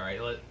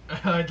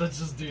 Alright, let's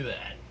just do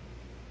that.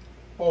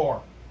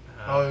 4.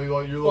 Oh,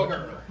 you're looking.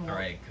 Booger.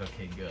 Alright,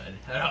 okay, good.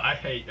 I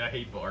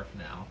hate barf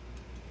now.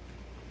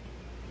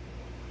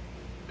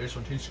 This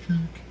one tastes cuckoo.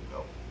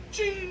 Oh,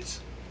 jeez.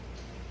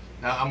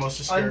 Now I'm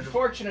most scared.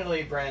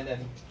 Unfortunately, Brandon,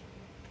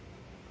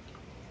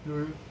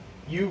 Of...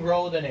 you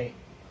rolled an 8.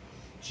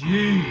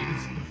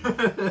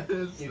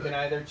 Jeez. You can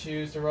either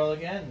choose to roll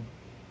again.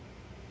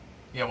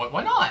 Yeah,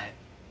 why not?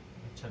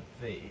 Tempt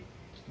fate.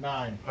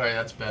 9. All right,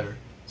 that's better.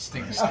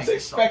 Stinky I was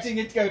expecting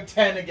it to go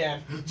 10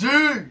 again.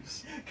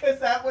 Jeez. Because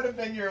that would have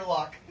been your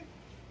luck.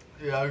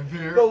 Yeah, I'm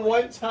here. The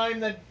one time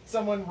that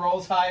someone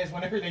rolls high is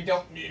whenever they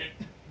don't need it.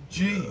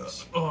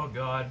 Jeez. Oh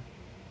god.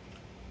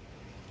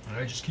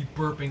 I just keep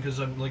burping because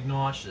I'm like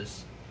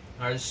nauseous.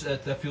 Alright,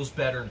 that feels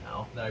better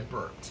now that I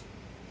burped.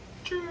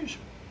 Jeez.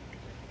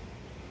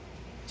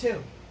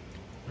 2.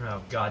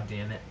 Oh god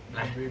damn it. You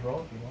can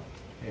re-roll if you want.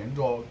 And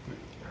dog.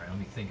 Alright, let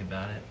me think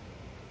about it.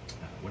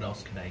 What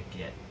else could I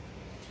get?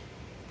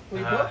 Well,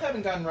 you both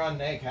haven't gotten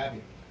rotten egg, have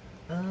you?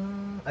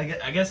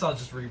 I guess I'll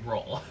just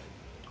re-roll.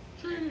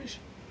 Jeez.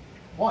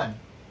 1.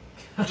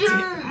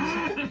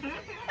 Jeez.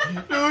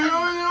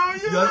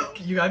 Yo.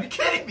 You gotta be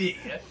kidding me!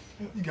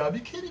 You gotta be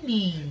kidding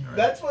me. Right.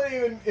 That's what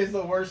even is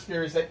the worst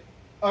fear is that,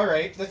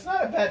 alright, that's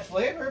not a bad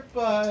flavor,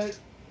 but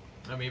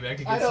Maybe I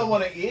could get I don't some...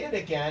 want to eat it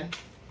again.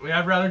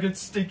 I'd rather get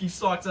stinky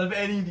socks out of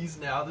any of these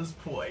now at this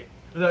point.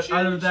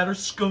 Either that or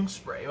skunk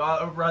spray.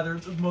 I'd rather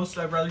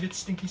get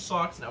stinky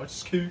socks now, which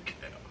is kook.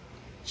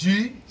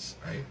 Jeez.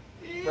 Right.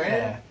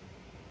 Brandon,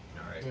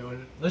 Alright.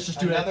 Let's just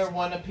do another it.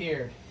 one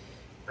appeared.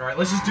 Alright,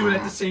 let's just do it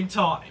at the same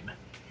time.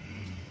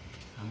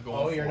 I'm going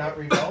Oh, for you're it. not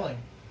re-rolling.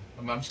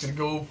 I'm just gonna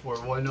go for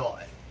it. Why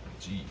not?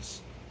 Jeez.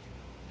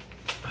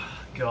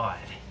 God.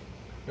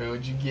 Wait,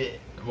 what'd you get?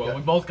 Well,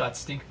 we both got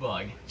stink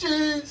bug.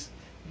 Jeez.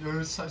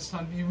 It's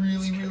time to be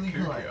really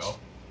Cuckoo. nice.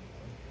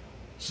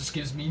 This just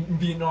gives me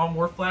Vietnam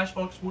War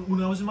flashbacks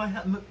when I was in my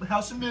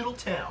house in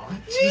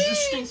Middletown. There's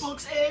just stink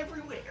bugs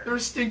everywhere.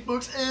 There's stink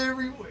bugs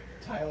everywhere.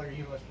 Tyler,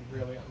 you must be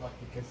really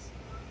unlucky because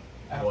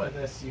after What?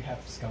 this you have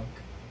skunk.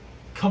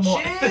 Come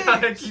on. Jeez.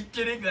 I keep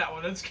getting that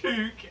one. That's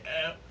kook.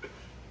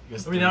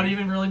 Guess I mean, I don't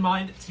even really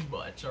mind it too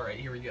much. Alright,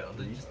 here we go.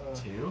 Just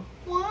 2,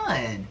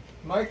 1.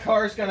 My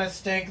car's gonna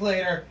stink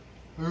later.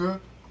 God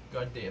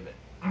damn it.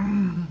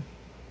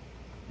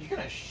 You're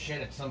gonna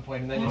shit at some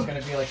point and then it's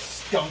gonna be like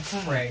skunk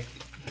spray.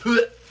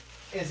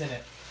 Isn't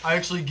it? I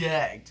actually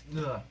gagged.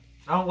 Ugh.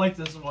 I don't like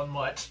this one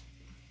much.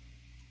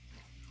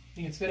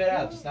 You can spit it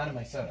out, just not in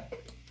my soda.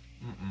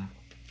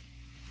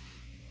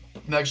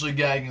 I'm actually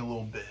gagging a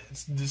little bit.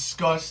 It's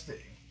disgusting.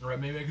 Alright,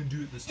 maybe I can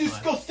do it this time.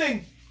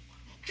 Disgusting!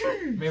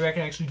 Maybe I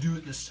can actually do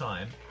it this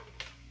time.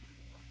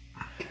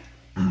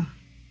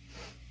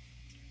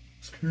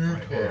 It's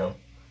Alright, hold cool. on.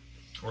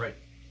 Alright,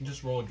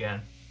 just roll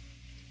again.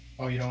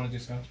 Oh, you don't want to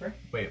do skunk spray?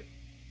 Wait.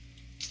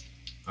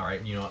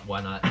 Alright, you know what?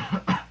 Why not?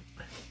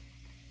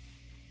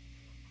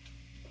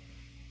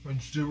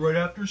 Let's do it right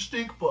after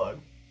stink bug.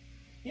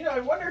 You know, I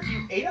wonder if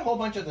you ate a whole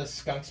bunch of the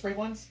skunk spray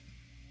ones.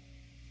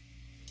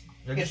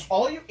 I If just,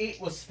 all you ate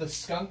was the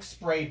skunk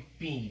spray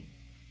bean,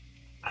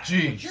 would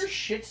Jeez. your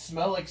shit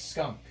smell like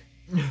skunk?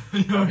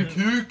 Would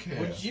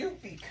Would you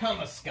become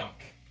a skunk?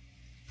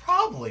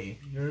 Probably.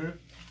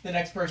 the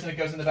next person that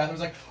goes in the bathroom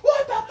is like,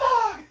 what the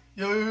fuck?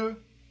 Yeah.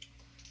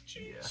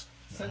 Jeez.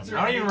 Sensor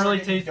I don't even really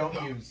taste. don't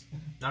use.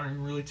 I don't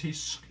even really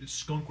taste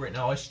skunk right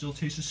now. I still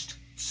taste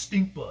a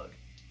stink bug.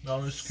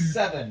 Not a skunk.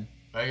 7.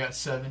 I got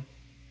 7.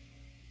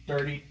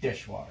 Dirty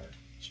dishwater.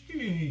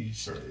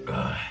 Jeez.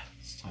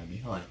 It's time to be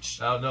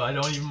hunched. Oh no, I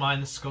don't even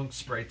mind the skunk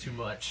spray too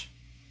much.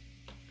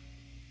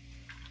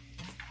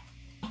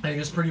 I think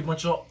it's pretty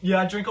much all.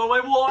 Yeah, I drink all my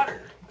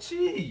water.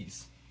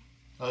 Jeez.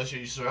 Oh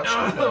shit, you still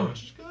got some,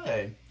 which is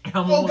good.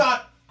 Oh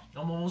god!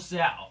 I'm almost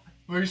out.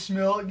 Where you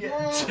smell it again?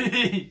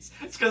 Jeez.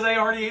 It's because I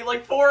already ate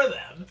like 4 of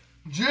them.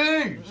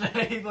 Jeez.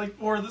 I ate like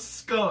 4 of the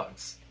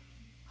skunks.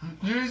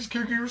 Jeez,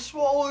 Cookie, you're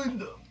swallowing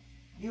them.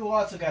 You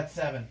also got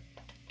 7.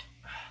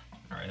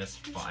 Alright, that's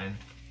fine.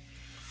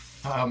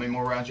 How many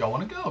more rounds y'all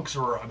want to go? Because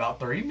we're about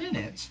 30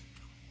 minutes.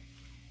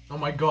 Oh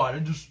my god, I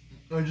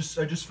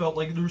just felt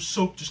like there was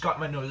soap just got in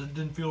my nose. It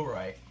didn't feel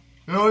right.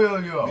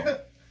 Yeah.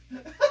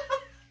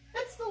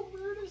 That's the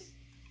weirdest.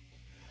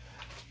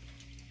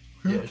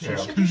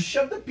 Yeah, Did you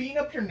shove the bean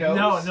up your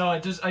nose? No, I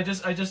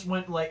just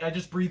went like, I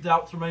just breathed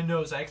out through my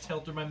nose. I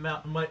exhaled through my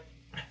mouth.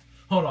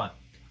 Hold on.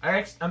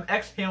 I'm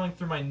exhaling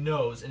through my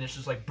nose and it's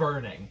just like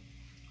burning.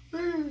 I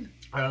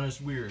don't know, it's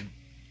weird.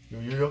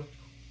 Yeah.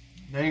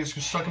 Dang,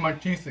 it's stuck in my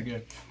teeth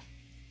again.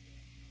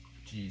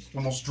 Jeez.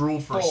 Almost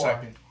drooled for 4. a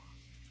second.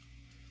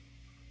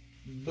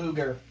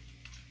 Booger.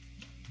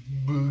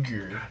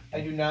 Booger.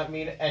 I do not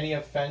mean any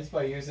offense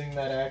by using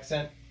that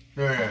accent.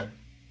 Yeah.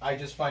 I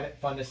just find it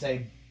fun to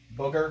say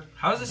booger.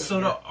 How is this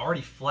soda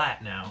already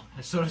flat now?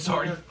 The soda's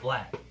already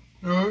flat.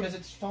 Because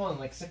it's fallen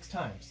like 6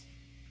 times.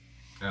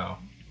 Oh.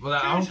 Well,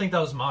 I don't think that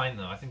was mine,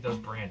 though. I think that was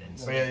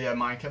Brandon's. Oh, yeah,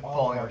 mine kept All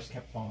falling. ours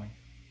kept falling.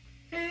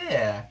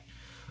 Yeah.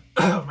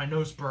 My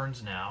nose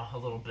burns now a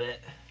little bit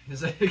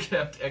because I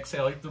kept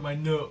exhaling through my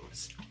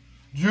nose.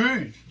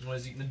 Jeez. I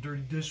was eating the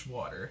dirty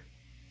dishwater.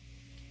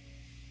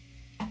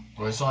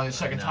 Well, it's only the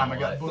second time I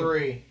got booked.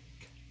 3.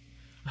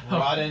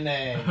 Rotten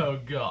egg. Oh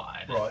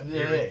god. Rotten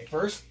Your egg.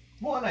 first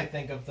one, I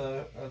think, of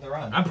the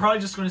run. I'm probably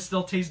just going to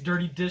still taste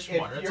dirty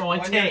dishwater. That's all I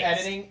when taste. you're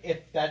editing,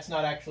 if that's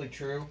not actually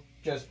true,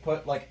 just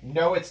put like,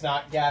 no, it's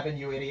not, Gavin,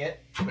 you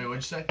idiot. Wait, what'd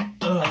you say?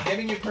 I'm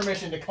giving you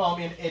permission to call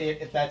me an idiot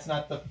if that's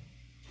not the.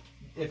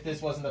 If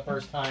this wasn't the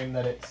first time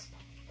that it's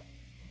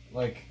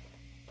like.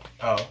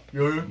 Oh.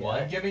 Yeah.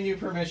 What? I'm giving you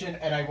permission,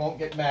 and I won't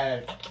get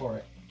mad for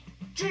it.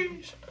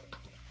 Jeez.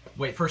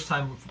 Wait, first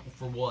time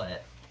for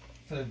what?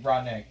 For the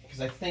rotten egg,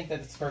 because I think that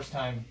it's the first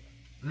time.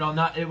 No,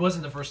 not. It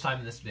wasn't the first time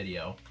in this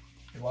video.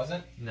 It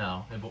wasn't.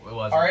 No, it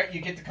wasn't. All right,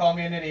 you get to call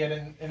me an idiot.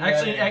 In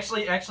Actually,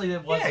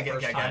 it was Yeah, the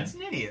first time. It's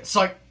an idiot. It's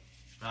like.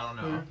 I don't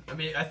know. I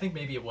mean, I think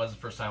maybe it was the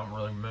first time. I don't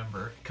really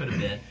remember. Could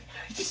have been.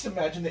 Just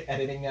imagine the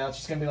editing now. It's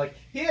just gonna be like,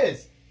 he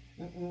is.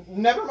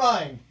 Never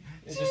mind.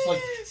 It's just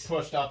like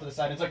pushed off to the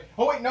side. It's like,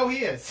 oh wait, no, he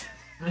is.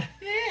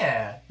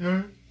 Yeah.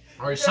 All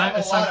right, It's have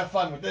a lot of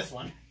fun with this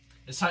one.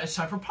 It's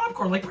time for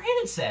popcorn, like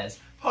Brandon says.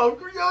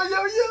 Popcorn, yo.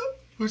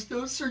 Who's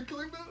no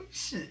circular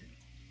motion?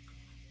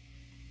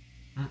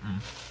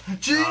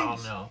 Jeez. Oh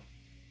no.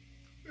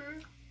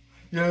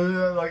 Yeah,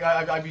 like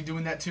I'd be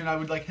doing that too, and I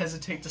would like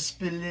hesitate to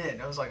spit it in.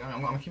 I was like,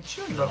 I'm gonna keep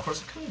chewing, but of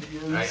course I could.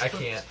 Yeah, I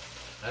can't.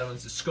 That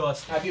one's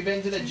disgusting. Have you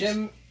been to the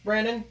gym,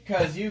 Brandon?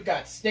 Because you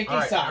got stinky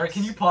socks. All right,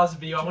 can you pause the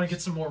video? I want to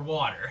get some more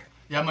water.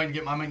 Yeah, I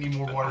might need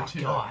more water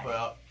too. God.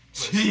 But,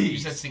 Jeez. You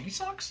said stinky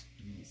socks?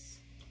 Yes.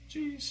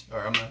 Jeez. All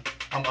right,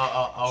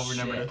 I'll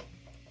remember to.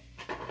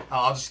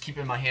 I'll just keep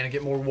it in my hand and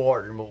get more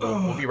water, and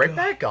we'll be right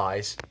back,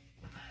 guys.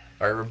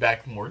 All right, we're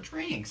back with more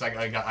drinks.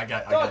 I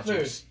got food.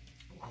 juice.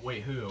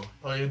 Wait, who?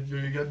 Oh,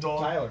 you got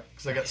dog? Tyler.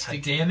 Because I got God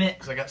stinky. damn it!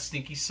 Because I got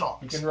stinky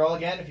socks. You can roll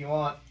again if you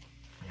want.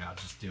 Yeah, I'll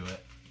just do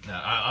it. No,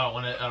 I don't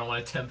want to. I don't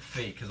want to tempt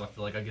fate because I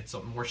feel like I get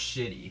something more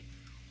shitty.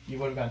 You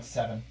would have gone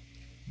 7.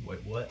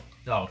 Wait, what?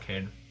 Oh,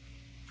 okay.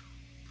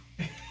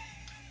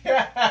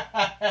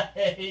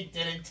 He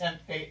didn't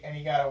tempt fate, and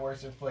he got a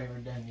worse flavor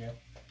than you.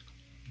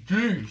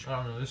 Jeez.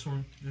 I don't know. This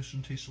one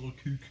tastes a little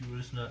cuckoo,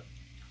 isn't it?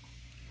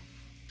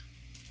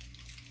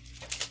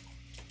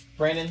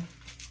 Brandon,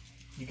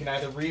 you can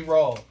either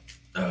re-roll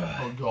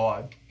Oh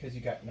God. because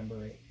you got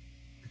number 8.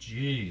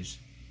 Jeez.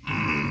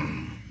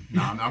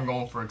 No, I'm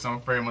going for it because I'm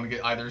afraid I'm going to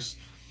get either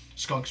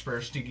skunk spray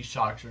or stinky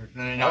socks or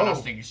not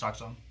stinky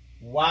socks on.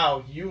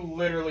 Wow, you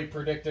literally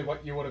predicted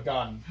what you would have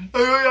gotten.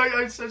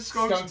 I said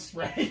skunk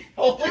spray.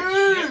 Holy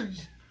shit!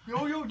 Jeez. Yo.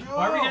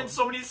 Why are we getting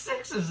so many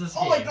 6s this game?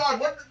 Oh my god,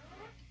 what?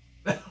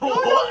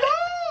 What?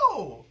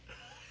 No.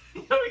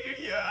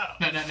 Yeah.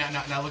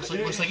 No. Looks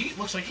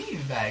like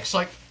eating bags.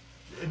 Like.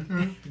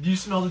 Do you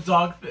smell the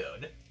dog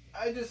food?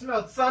 I just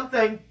smelled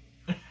something.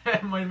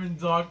 It might have been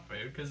dog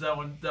food because that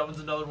one's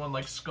another one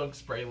like skunk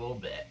spray a little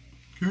bit.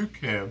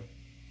 Cuckoo.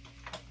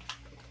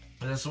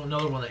 And that's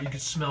another one that you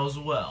could smell as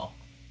well.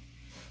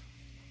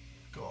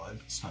 God,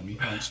 it's time to be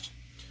punched.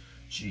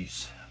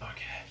 Jeez.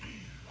 Okay.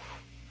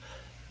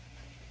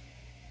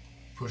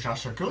 Push out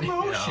circular Yeah,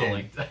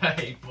 motion. I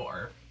hate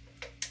barf.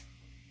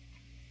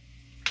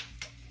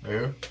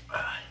 There.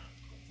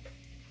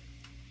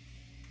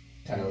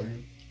 Tyler.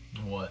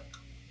 What?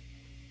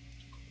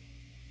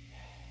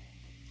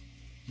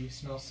 Do you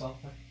smell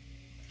sulfur?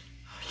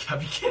 You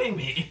gotta be kidding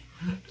me.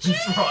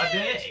 Just raw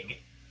egg.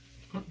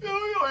 Do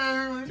you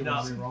want to No.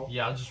 reroll?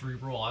 Yeah, I'll just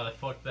re-roll. I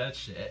fuck that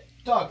shit.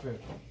 Dog food.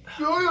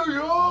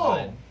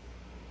 God.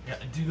 Yeah,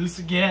 do this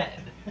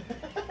again.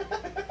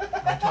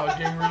 I'm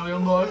talking really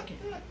unlucky.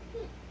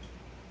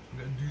 I'm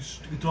gonna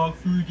do dog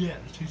food again.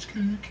 It tastes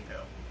good.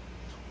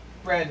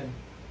 Brandin,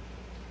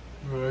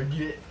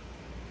 Get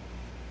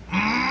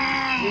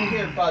you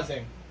hear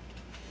buzzing.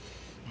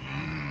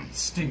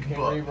 stink You can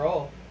bug.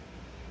 re-roll.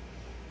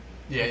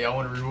 Yeah, I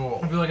want to I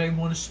reroll. feel like I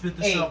want to spit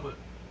this 8. out, but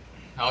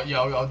I'll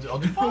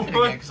do fine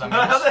again because I'm.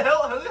 how the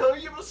hell are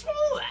you able to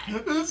swallow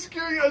that? That's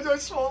scary. I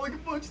swallowed like a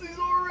bunch of these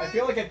already. I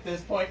feel like at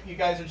this point you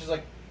guys are just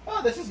like,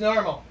 oh, this is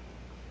normal.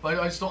 But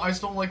I still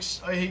don't like.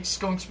 I hate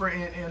skunk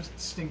spray and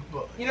stink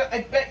bug. You know,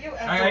 I bet you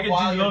after I a while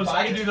can do your those. I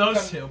body can do just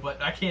those become- too,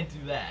 but I can't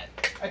do that.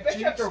 I bet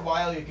you after a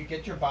while you could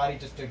get your body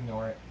just to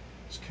ignore it.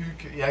 It's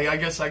cuckoo. Yeah, I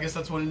guess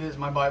that's what it is.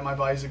 My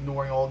body's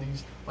ignoring all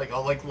these like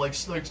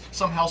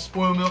somehow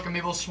spoiled milk. I'm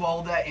able to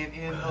swallow that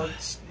and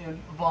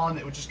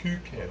vomit, which is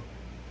cuckoo.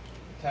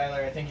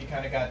 Tyler, I think you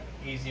kind of got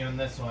easy on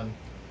this one.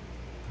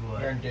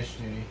 You're in dish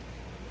duty.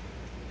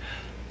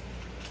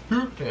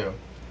 Cuckoo.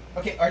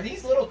 Okay, are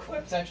these little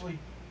clips actually...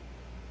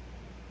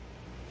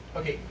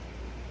 Okay,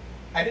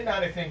 I did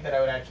not think that I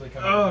would actually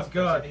come up Oh, with these clips.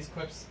 God. Are these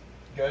clips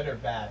good or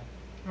bad?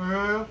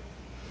 Yeah.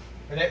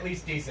 Are they at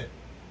least decent?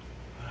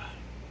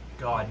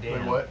 God damn.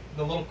 Wait, what?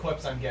 The little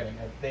clips I'm getting,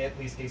 are they at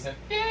least decent?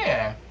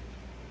 Yeah.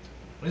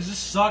 It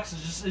just sucks.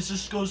 It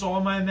just goes all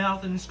in my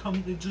mouth and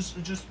it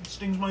just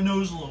stings my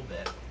nose a little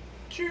bit.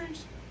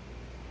 Cheers.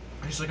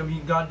 It's like I'm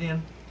eating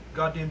goddamn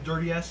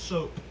dirty ass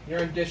soap. You're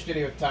in dish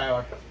duty with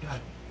Tyler.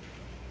 God.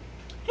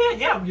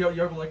 Yeah.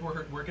 You're like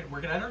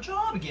working at our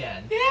job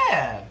again.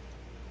 Yeah.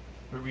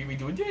 We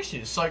doing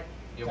dishes. It's like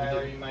yeah,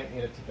 Tyler, we you might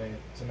need a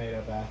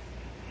tomato bath.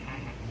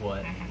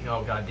 What?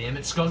 Oh god damn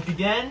it, skunk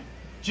again?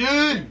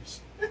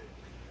 Juice.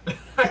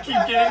 I keep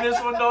getting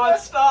this one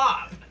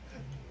non-stop.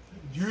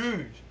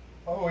 Juice.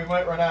 Oh, we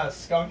might run out of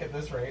skunk at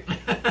this rate.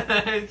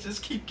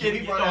 Just keep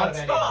getting We it run out of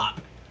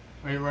non-stop.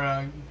 Wait,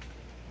 run.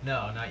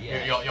 No, not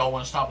yet. Y'all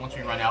want to stop once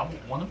we run out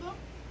one of them?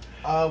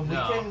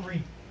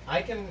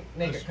 I can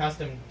make a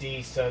custom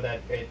D so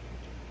that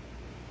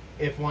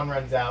if one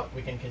runs out,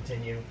 we can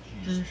continue.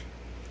 Juice.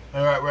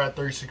 All right, we're at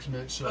 36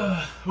 minutes.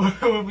 So.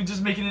 We're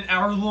just making it an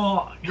hour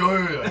long.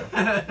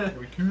 Yeah.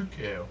 We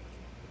cuckoo.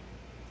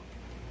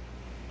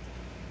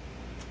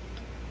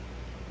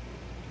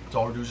 That's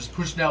all we do is just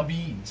push down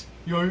beans.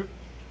 Yo.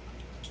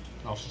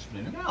 Also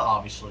spin it out,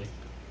 obviously.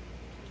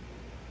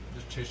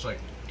 Just tastes like.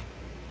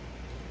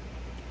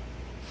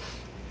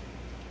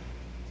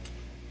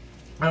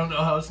 I don't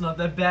know how it's not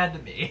that bad to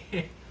me.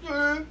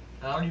 Yeah.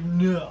 I don't even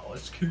know.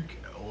 It's cuckoo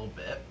a little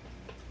bit.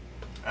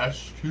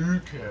 That's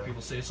cuckoo.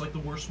 People say it's like the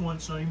worst one.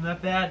 It's not even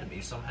that bad to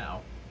me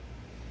somehow.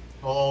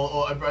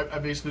 Oh, I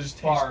basically just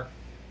taste. Bar.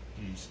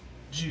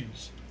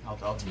 Juice.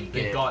 I'll take Thank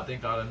it. God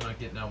I'm not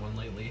getting that one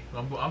lately.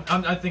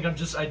 I think I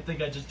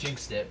just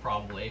jinxed it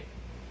probably.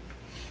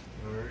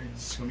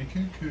 It's gonna be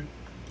cuckoo.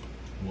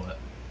 What?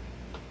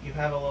 You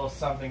have a little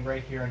something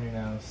right here on your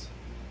nose.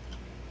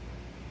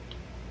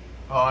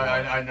 Oh,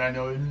 I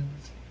know.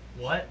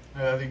 What?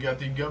 I think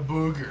you got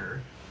booger.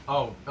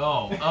 Oh!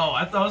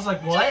 I thought I was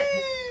like, what?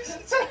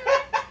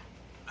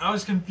 I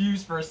was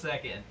confused for a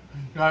second.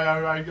 I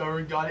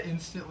already got it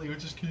instantly,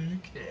 which is cuckoo.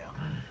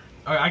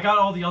 All right, I got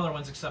all the other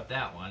ones except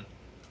that one.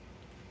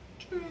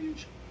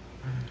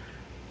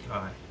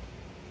 God.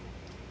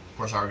 Of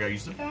course, I already gotta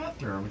use the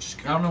bathroom, which is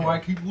cuckoo. I don't know why I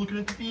keep looking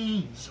at the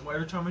beans. Why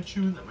every time I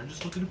chew them, I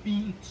just look at the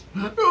beans.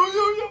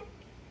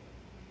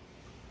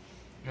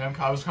 Yeah,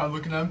 I was kind of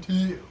looking at him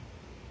too.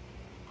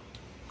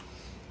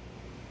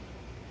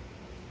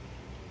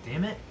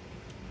 Damn it.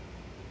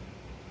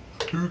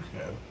 Cuckoo.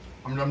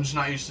 I'm just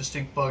not used to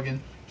stink bug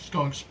and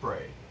skunk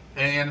spray.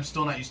 And I'm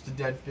still not used to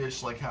dead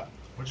fish, like how...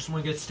 I just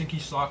want to get stinky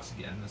socks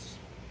again.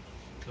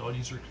 All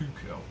these are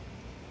cuckoo.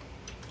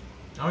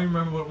 I don't even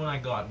remember what one I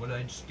got. What did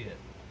I just get?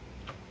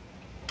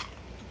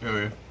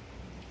 Yeah.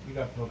 You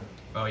got booger.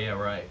 Oh, yeah,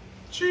 right.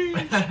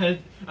 Jeez.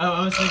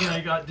 I was thinking I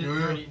got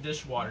dirty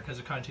dishwater because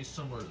it kind of tastes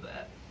similar to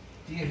that.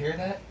 Do you hear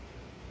that?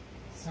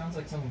 Sounds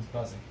like someone's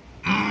buzzing.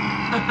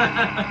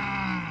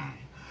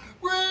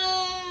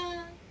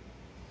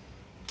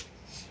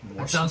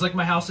 It sounds like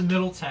my house in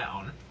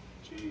Middletown.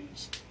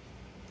 Jeez.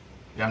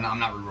 Yeah, I'm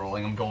not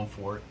re-rolling. I'm going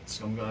for it.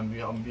 I'm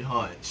gonna be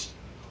hunched.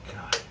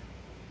 God.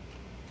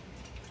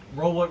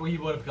 Roll what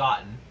you would have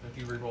gotten if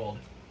you re-rolled.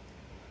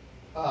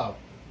 Oh,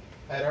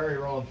 I'd already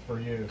rolled for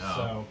you,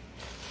 Oh.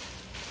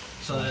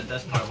 So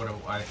that's probably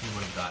what I think you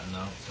would have gotten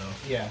though. So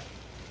yeah.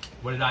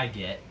 what did I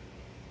get?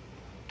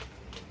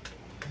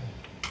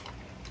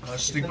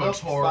 Is Stink the milk bug's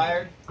horrible.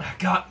 expired?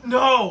 God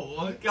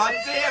no! God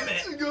damn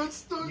it! Got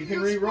stuck You in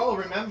can this re-roll, one.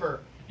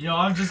 remember. You know,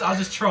 I'll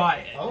just try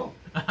it. Oh.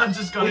 I'm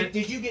just gonna. Wait,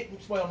 did you get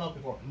spoiled milk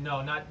before?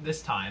 No, not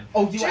this time.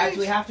 Oh, you Jeez.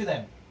 actually have to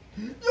then.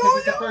 Because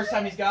it's the first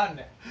time he's gotten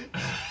it.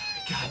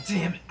 God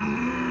damn it!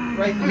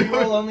 Right, the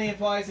re-roll only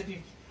applies if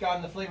you've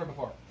gotten the flavor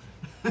before.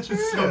 It's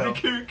gonna be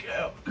cuckoo.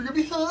 You're gonna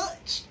be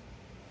hunched.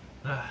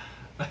 I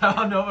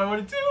don't know if I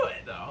want to do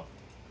it though.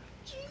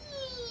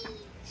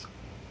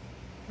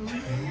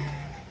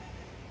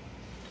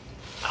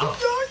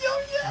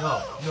 No.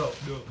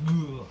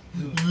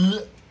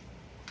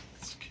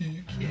 It's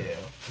cute. Yeah.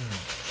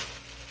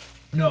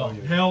 No,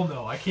 hell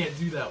no. I can't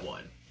do that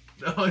one.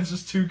 No, it's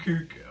just too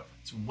cuckoo.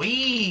 It's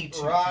way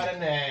too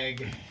rotten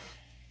egg.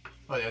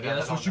 Oh, yeah,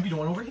 that's what should be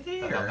doing over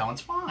there. That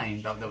one's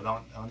fine. That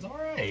one's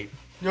alright.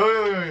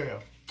 Yo.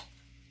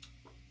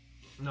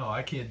 No,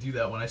 I can't do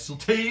that one. I still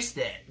taste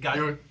it.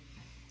 God.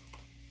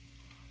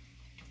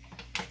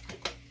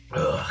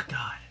 Ugh,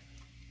 God.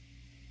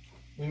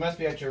 We must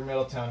be at your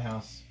Middletown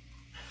house.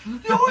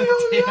 Yo.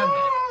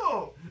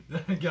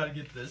 I gotta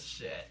get this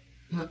shit.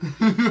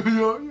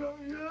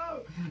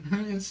 Yo.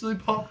 Instantly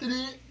popped it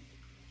in.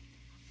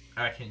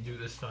 I can't do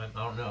this time.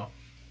 I don't know.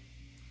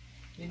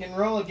 You can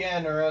roll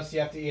again, or else you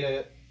have to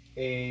eat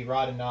a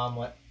rotten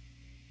omelet.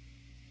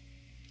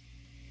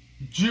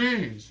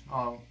 Jeez.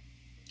 I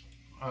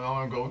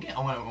want to go again. I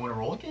want to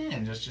roll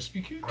again. Just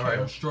be cute. Alright,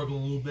 I'm struggling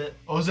a little bit.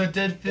 Oh, is that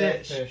dead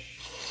fish? Dead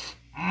fish.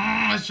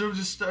 I should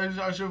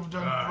have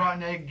done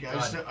rotten egg. I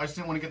just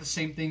didn't want to get the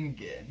same thing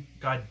again.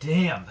 God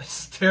damn,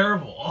 that's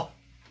terrible.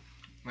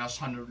 Now it's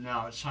time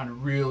to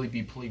really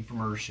be pleading for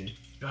mercy.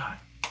 God.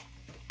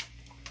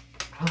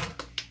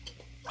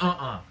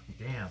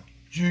 Damn.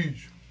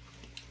 Jeez.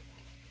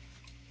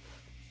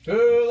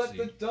 Who let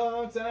the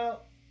dogs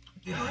out?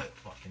 God,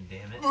 fucking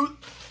damn it.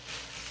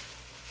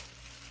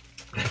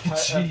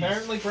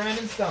 Apparently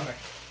Brandon's stomach.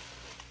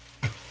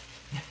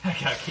 I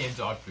got canned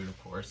dog food,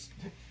 of course.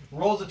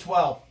 Rolls a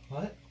 12.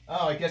 What?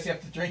 Oh, I guess you have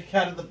to drink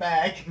out of the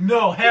bag.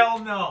 No, hell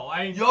no.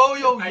 I'm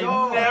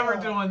never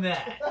doing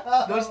that.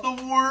 That's the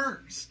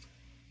worst.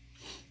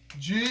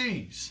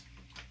 Jeez.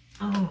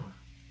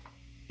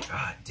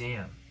 God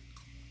damn.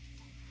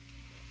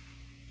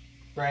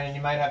 Brandon,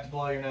 you might have to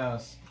blow your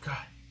nose.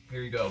 God,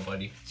 here you go,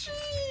 buddy.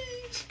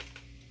 Jeez.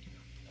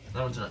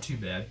 That one's not too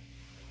bad.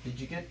 Did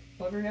you get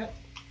blubber yet?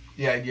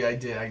 Yeah, I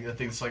did. I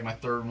think it's like my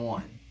third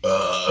one.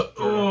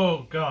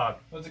 Oh God.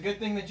 Well, it's a good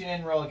thing that you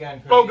didn't roll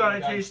again. Oh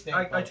God,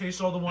 I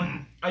taste all the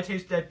one. I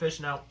taste dead fish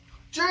now.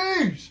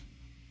 Jeez.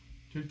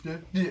 Taste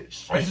that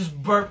dish. I just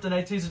burped and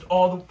I tasted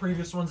all the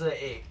previous ones that I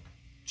ate.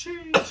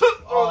 Jeez.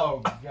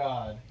 Oh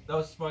God. That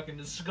was fucking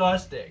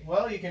disgusting.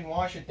 Well, you can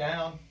wash it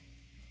down.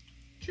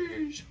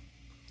 Jeez.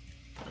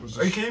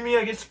 Are you kidding me?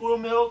 I get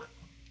spoiled milk?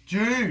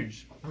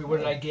 Jeez. I mean, what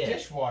did I get?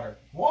 Dishwater.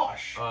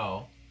 Wash.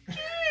 Oh.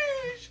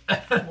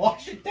 Jeez.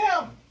 Wash it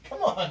down.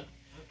 Come on.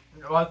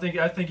 Well, I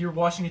think you're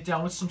washing it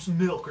down with some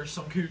milk or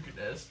some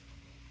kookiness.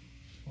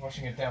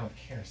 Washing it down with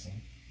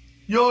kerosene.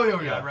 Yo.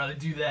 Yeah, I'd rather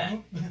do that.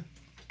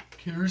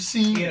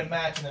 Kerosene. Eat a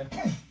match and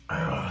then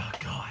Oh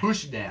God.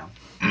 Push it down.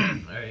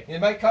 Alright. it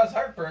might cause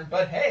heartburn,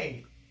 but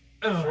hey,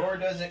 sure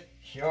does it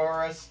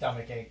cure a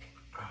stomachache.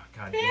 Oh,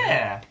 God damn.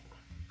 Yeah.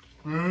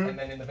 And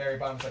then in the very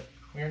bottom, it's like,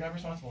 we are not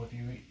responsible if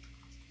you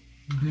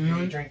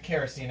drink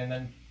kerosene and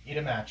then eat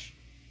a match.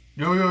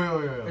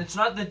 Yo. It's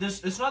not that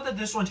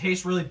this one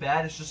tastes really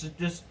bad. It just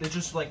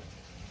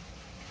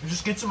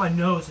gets in my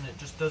nose and it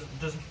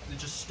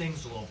just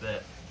stings a little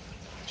bit.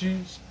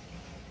 Jeez.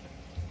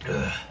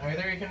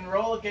 Either you can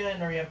roll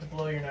again or you have to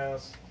blow your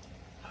nose.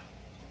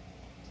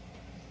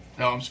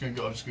 No, I'm just gonna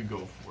go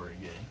for it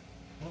again.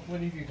 What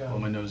have you Blow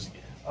done? my nose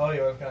again. Oh,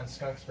 you would have gotten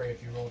skunk spray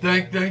if you rolled.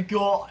 Thank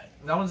God.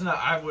 That one's not.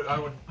 I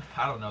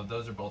don't know.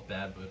 Those are both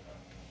bad, but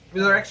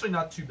they're actually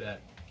not too bad.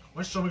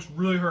 My stomach's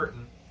really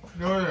hurting.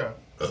 Yeah.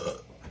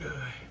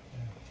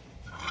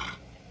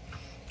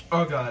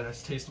 Oh God,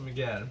 let's taste them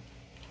again.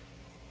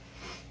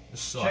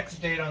 This sucks. Check the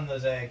date on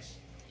those eggs.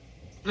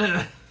 Jeez.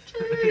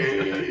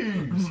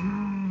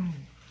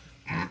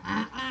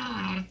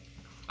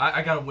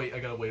 I gotta wait a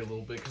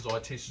little bit because all I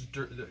taste is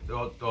dirt.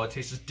 All I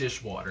taste is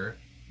dishwater.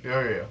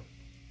 Yeah.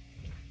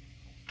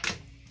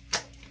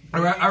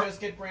 What did you just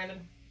get,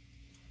 Brandon?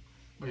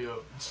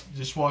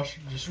 Just wash.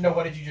 No,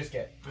 what did you just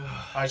get?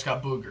 I just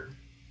got booger.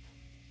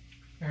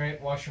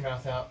 Alright, wash your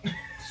mouth out.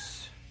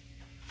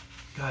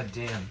 God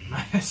damn,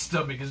 my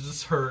stomach is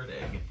just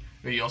hurting.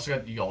 You also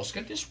got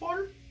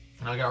dishwater?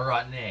 And I got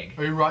rotten egg.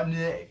 Or you rotten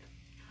egg?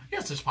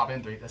 Yes, just pop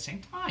in 3 at the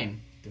same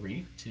time.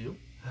 3, 2,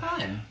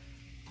 1.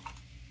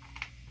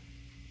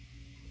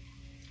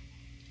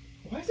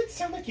 Why does it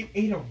sound like you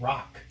ate a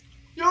rock?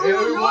 It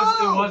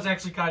was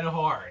actually kind of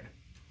hard.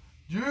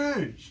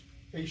 Jeez.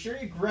 Are you sure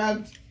you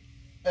grabbed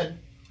an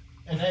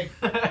egg?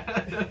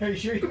 Are you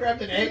sure you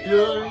grabbed an egg?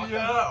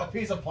 Yeah. A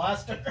piece of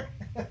plaster?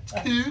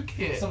 2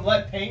 kids. Some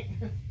lead paint?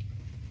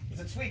 Is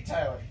it sweet,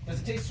 Tyler? Does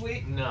it taste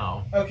sweet?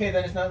 No. Okay,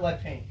 then it's not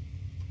lead paint.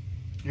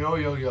 Yo.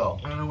 I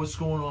don't know what's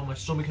going on. My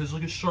stomach has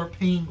like a sharp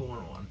pain going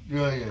on.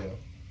 Yeah.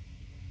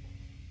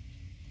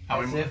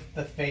 As if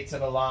the fates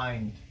have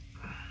aligned.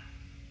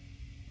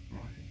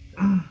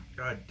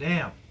 God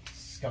damn.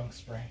 Skunk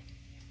spray.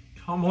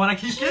 Come on, I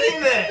keep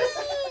getting this!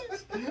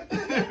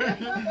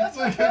 It's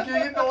like I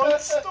can't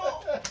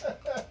non-stop.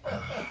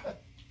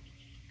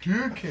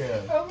 Good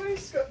kid. How many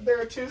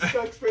there are 2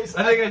 skunk sprays.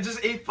 I think I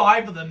just ate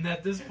 5 of them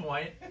at this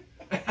point.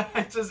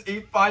 I just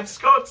ate 5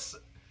 skunks.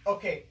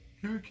 Okay,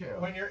 Cuckoo.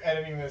 When you're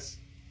editing this,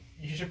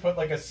 you should put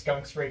like a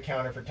skunk spray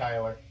counter for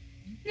Tyler.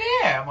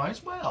 Yeah, might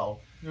as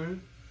well.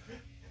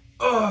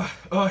 Oh,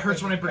 it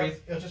hurts when I breathe.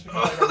 It'll just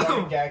become like a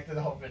running gag through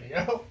the whole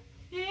video.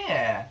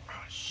 Yeah. Oh,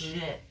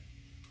 shit.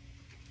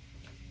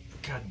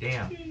 God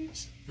damn.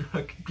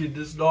 I can get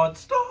this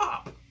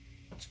non-stop.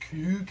 It's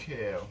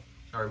cuckoo.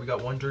 Alright, we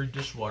got one dirty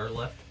dishwater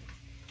left.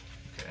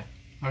 Okay.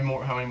 How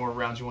many more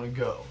rounds you want to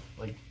go?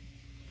 Like,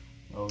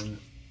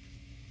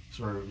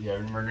 sort of, yeah,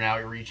 remember now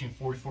you're reaching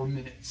 44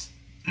 minutes.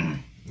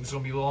 This is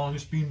gonna be the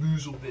longest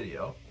Bean-Boozled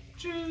video.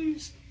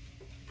 Jeez.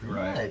 Pretty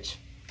Right. much.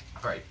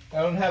 Alright. I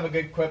don't have a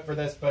good quip for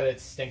this, but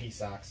it's stinky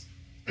socks.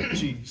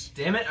 Jeez.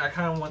 Damn it, I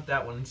kind of want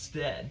that one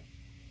instead.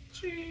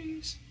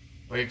 Jeez.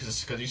 Wait,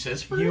 because you said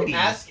it's You fruity.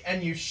 ask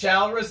and you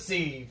shall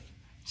receive.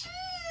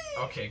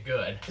 Okay,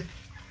 good.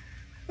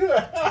 Too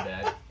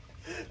bad.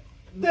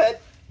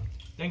 That.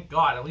 Thank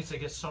God, at least I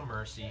get some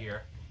mercy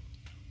here.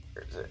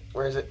 Where is it?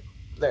 Where is it?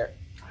 There.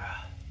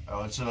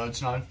 Oh, it's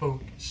not in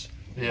focus.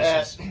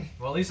 Yes.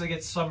 Well, at least I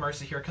get some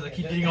mercy here because I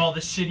keep getting all the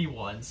shitty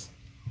ones.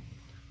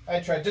 I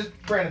tried. Just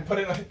Brandon, put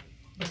it on.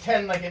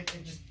 Pretend like it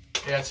just.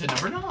 Yeah, it's at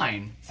number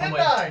 9. It's at wait.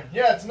 9.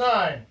 Yeah, it's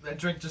 9.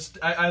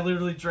 I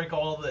literally drank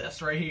all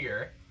this right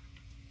here.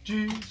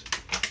 Jeez.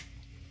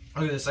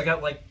 Look at this. I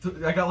got like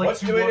What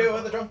two do we more. do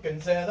with a drunken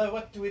sailor?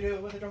 What do we do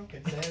with a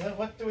drunken sailor?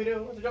 What do we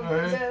do with a drunken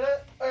Right.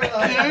 sailor?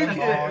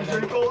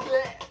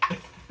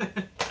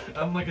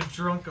 I'm like a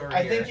drunk over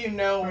I here. think you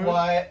know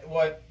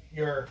what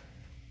your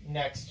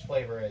next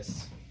flavor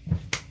is.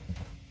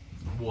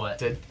 What?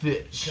 Dead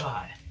fish.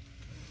 God.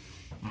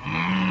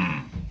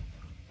 Mm.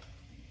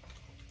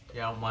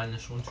 Yeah, I don't mind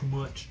this one too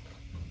much.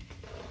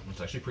 It's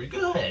actually pretty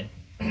good.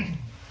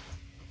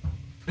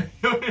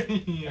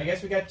 I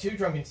guess we got 2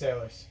 drunken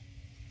sailors.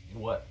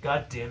 What?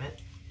 God damn it.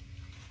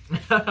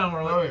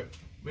 Oh,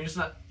 We're just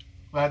not.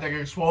 I think I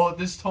can swallow it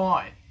this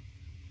time.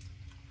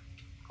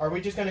 Are we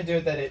just gonna do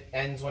it that it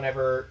ends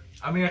whenever?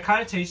 I mean, I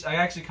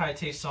actually kind of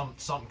taste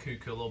something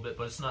cuckoo a little bit,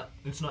 but it's not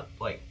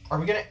like. Are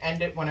we gonna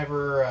end it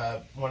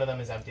whenever one of them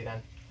is empty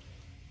then?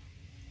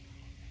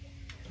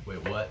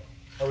 Wait, what?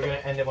 Or are we gonna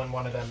end it when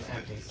one of them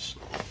empties?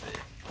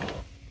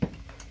 Because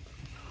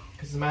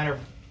it's a matter of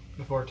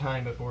before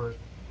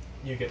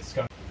you get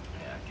skunked.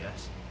 Yeah, I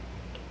guess.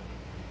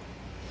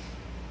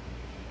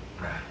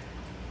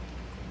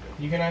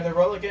 You can either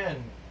roll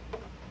again,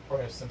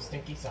 or have some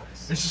stinky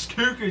socks. It's just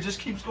cuckoo. It just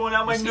keeps going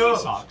out my Stinky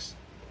nose. socks.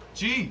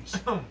 Jeez.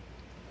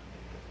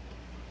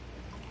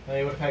 Well,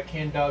 you would have had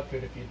canned dog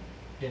food if you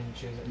didn't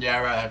choose it. Yeah,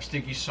 right. I have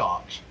stinky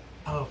socks.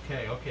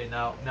 Okay.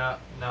 Now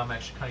I'm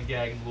actually kind of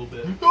gagging a little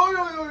bit.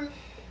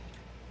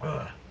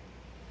 Ugh.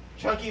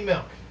 Chunky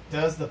milk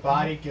does the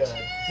body good.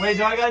 Wait,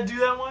 do I gotta do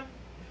that one?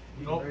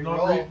 You Nope, can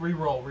no,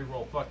 re-roll.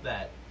 re-roll. Fuck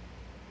that.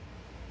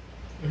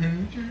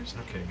 Jeez.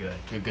 Okay,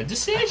 good. Good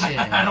decision.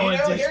 I don't You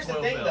want know, to here's the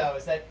spoil thing milk. though,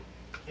 is that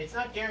it's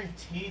not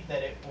guaranteed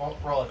that it won't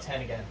roll a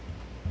 10 again.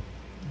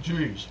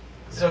 Jeez.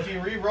 So if you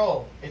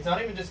re-roll, it's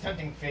not even just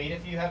tempting fate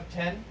if you have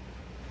 10.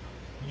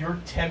 You're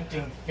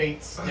tempting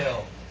fate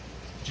still.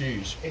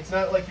 Jeez. It's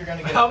not like you're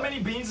gonna get. How many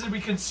beans did we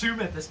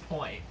consume at this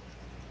point?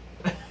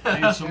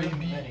 Dude, so many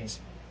Many. beans.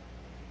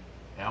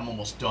 Yeah, I'm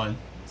almost done.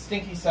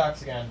 Stinky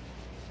socks again.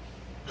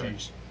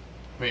 Jeez.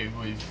 Wait,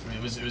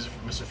 was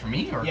it for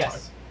me or?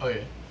 Yes. Oh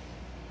yeah.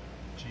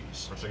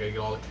 Jeez. First, I gotta get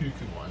all the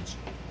cuckoo ones.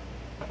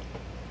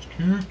 It's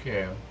cuckoo.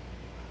 Here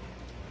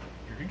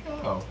we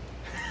go.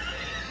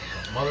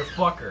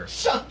 Motherfucker.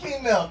 Chunky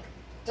milk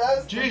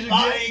does Jeez, the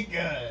body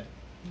good.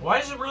 Why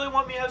does it really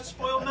want me to have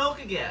spoiled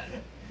milk again?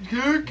 You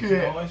can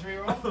Cuckoo. always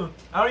re-roll.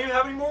 I don't even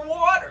have any more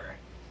water.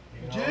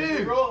 You can always Dude.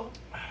 re-roll.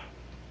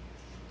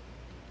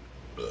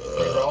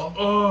 Re-roll.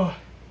 Oh.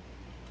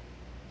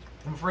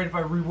 I'm afraid if I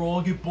re-roll,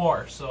 I'll get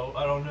barf, so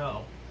I don't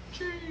know.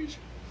 Jeez.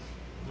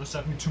 This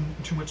not gonna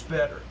be too much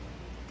better.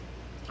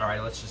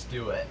 Alright, let's just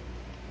do it.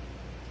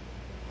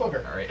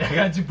 Booger. Alright, I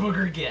gotta do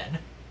booger again.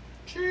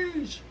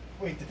 Jeez.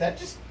 Wait, did that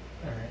just?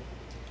 All right.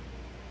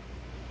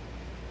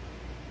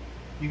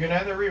 You can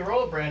either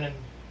re-roll, Brandon,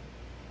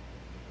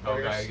 Oh,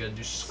 Or I gotta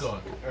do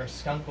skunk. or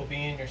skunk will be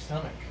in your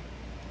stomach.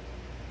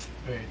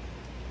 Wait.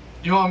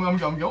 You know, I'm going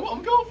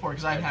for it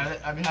because I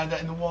haven't had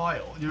that in a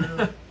while.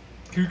 You're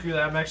Cuckoo,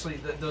 I'm actually,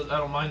 I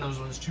don't mind those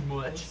ones too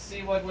Let's much.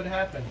 see what would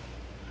happen.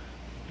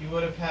 You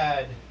would have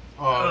had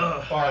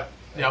Ugh. barf.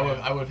 yeah,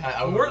 I would have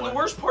had. The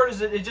worst part is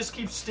that it just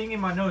keeps stinging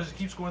my nose. It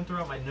keeps going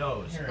throughout my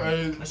nose. Here.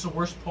 That's the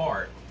worst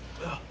part.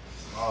 I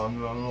don't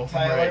know if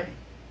I'm Tyler. ready.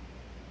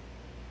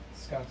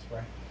 Skunk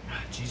spray.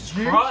 Jesus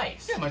Jeez.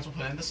 Christ. Yeah, might as well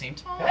put it at the same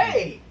time.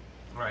 Hey!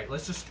 Alright,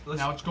 let's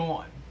Now it's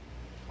gone.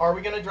 Are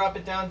we gonna drop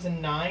it down to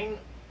 9?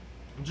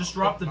 just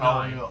drop the Oh,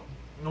 9. no.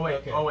 No wait,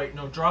 Okay. oh wait,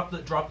 no, drop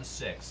the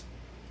 6.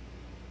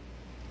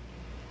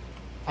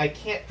 I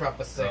can't drop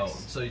a 6. Oh,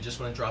 so you're just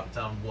gonna drop it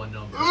down one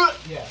number.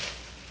 Yeah.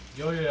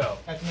 Yo.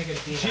 I have to make it a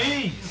D9. It's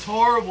Jeez.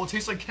 horrible. It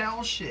tastes like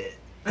cow shit.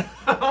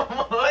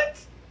 What?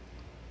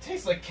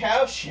 Tastes like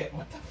cow shit.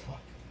 What the fuck?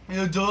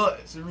 It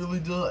does. It really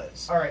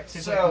does. Alright,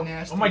 Tastes so like the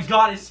nasty. Oh my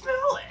god, I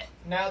smell it.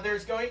 now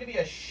there's going to be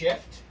a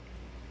shift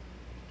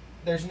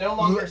there's no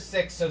longer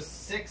 6, so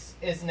 6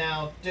 is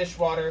now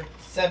dishwater,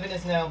 7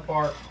 is now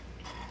bark,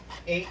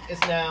 8 is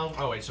now.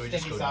 Oh wait, so we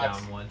just go socks.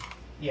 down 1.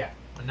 Yeah.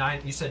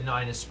 9. You said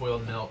 9 is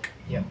spoiled milk.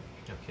 Yep.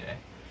 Okay.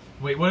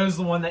 Wait, what is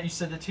the one that you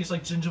said that tastes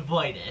like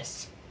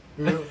gingivitis?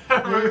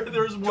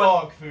 There's one.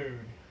 Dog food.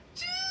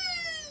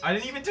 I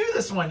didn't even do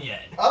this one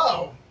yet.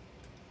 Oh.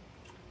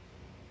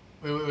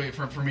 Wait,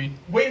 for me.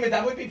 Wait a minute,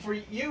 that would be for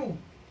you.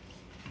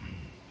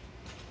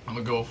 I'm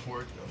gonna go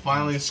for it.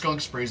 Finally, the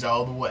skunk spray's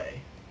out of the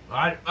way.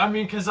 I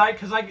mean, cause I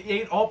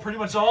ate pretty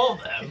much all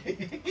of them.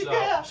 So,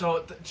 Yeah.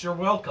 so you're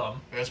welcome.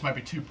 This might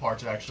be 2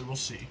 parts actually. We'll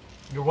see.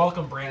 You're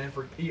welcome, Brandon,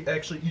 for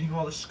actually eating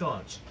all the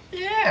skunks.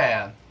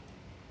 Yeah.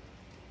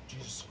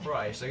 Jesus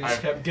Christ! I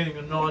just kept getting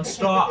a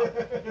non-stop.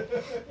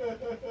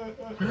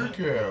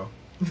 Okay.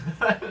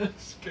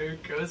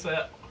 What's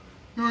that?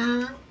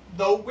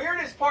 The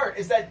weirdest part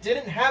is that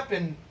didn't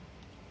happen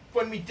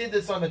when we did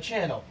this on the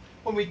channel.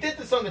 When we did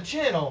this on the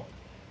channel,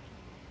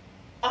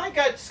 I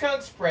got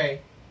skunk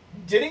spray,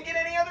 didn't get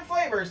any other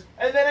flavors,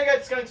 and then I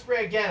got skunk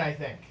spray again, I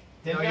think.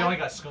 No, you only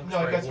got skunk No,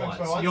 spray I got skunk once.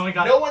 spray once. You only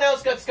got No one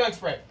else got skunk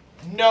spray.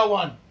 No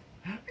one.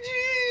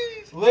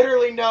 Jeez.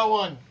 Literally no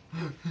one.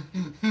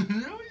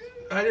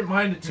 I didn't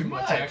mind it too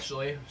much Right.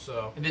 actually.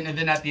 So. And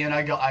then at the end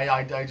I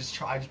just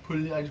put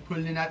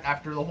it in that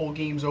after the whole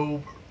game's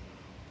over.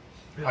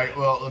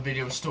 Well, the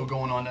video is still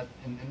going on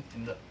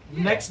in the.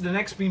 Yeah. The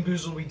next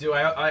Bean-Boozled we do,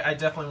 I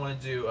definitely want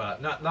to do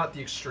not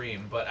the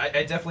extreme, but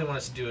I definitely want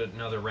us to do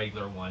another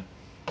regular one.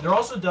 There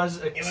also does.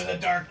 It was a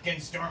dark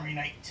and stormy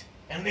night,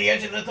 and the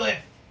edge of the cliff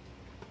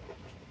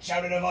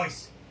shouted a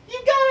voice. You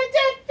got a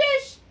dead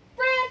fish,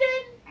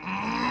 Brandon.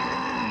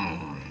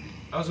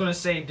 I was gonna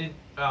say, did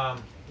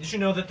you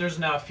know that there's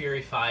now a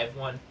Fury 5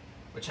 one,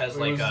 which has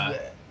like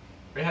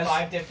it has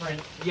 5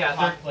 different yeah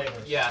hot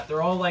flavors. Yeah,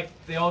 they're all like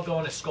they all go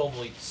on a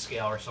Scoville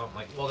scale or something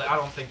like. Well, I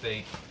don't think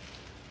they.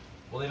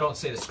 Well, they don't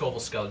say the Scoville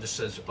scale. It just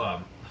says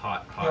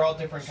hot. They're all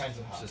different kinds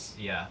of hot. Just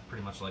yeah,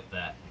 pretty much like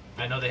that.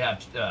 I know they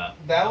have. That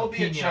will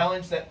be a jalapeno.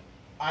 challenge that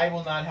I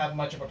will not have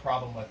much of a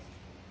problem with.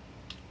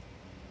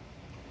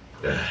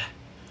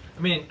 I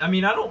mean,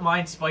 I don't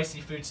mind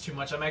spicy foods too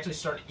much. I'm actually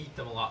starting to eat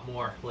them a lot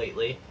more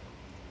lately.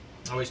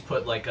 I always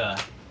put like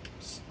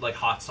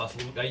hot sauce.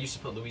 I used to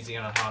put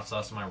Louisiana hot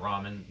sauce in my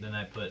ramen. Then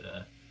I put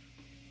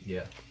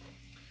yeah.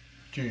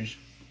 Jeez.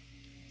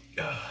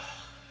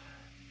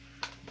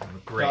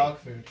 Great. Dog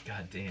food.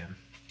 God damn.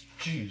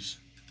 Jeez.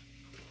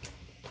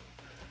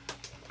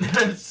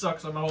 It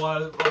sucks. I'm all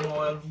out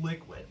of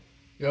liquid.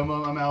 Yeah,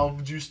 I'm out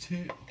of juice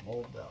too. I'm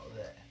all about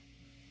that.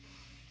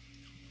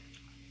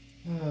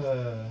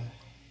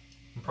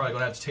 I'm probably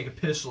gonna have to take a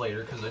piss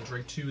later because I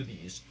drank 2 of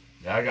these.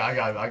 Yeah, I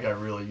got to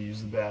really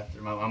use the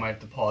bathroom. I might have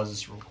to pause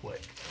this real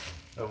quick.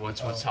 Once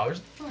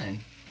Tyler's done.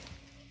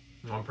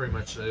 Well, I'm pretty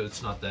much.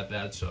 It's not that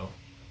bad, so.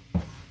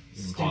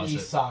 You can pause Stinky it.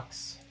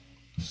 socks.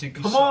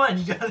 Come on,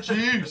 you gotta.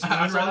 Jeez.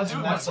 I'd rather do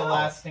it That's the myself.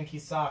 last stinky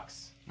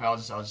socks. I'll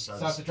just So I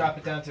have to drop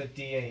it down to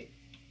D8.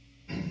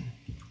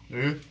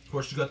 Of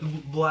course, you got the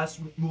last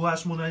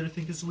one. I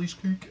think is the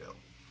least cuckoo.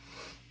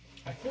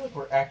 I feel like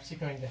we're actually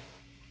going to.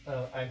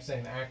 I'm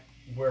saying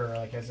we're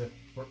like as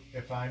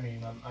if I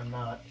mean I'm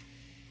not.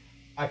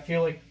 I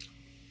feel like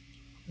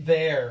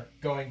they're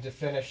going to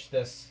finish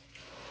this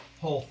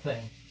whole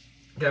thing.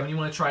 Gavin, you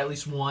want to try at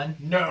least one?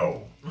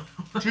 No.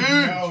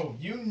 Jeez. No.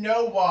 You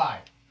know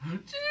why.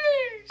 Jeez.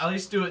 At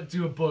least do a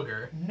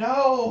booger.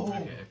 No.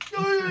 Okay.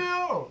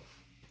 No.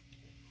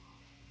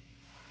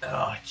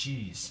 Oh,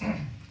 jeez.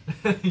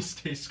 These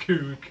taste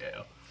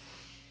cuckoo.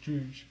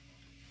 Jeez.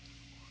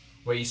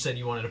 Well, you said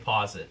you wanted to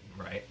pause it,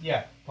 right?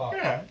 Yeah. Pop.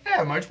 Yeah,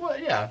 might as well,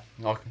 yeah.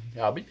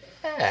 I'll be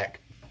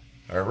back.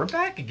 Alright, we're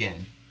back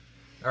again.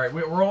 All right,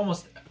 we're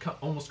almost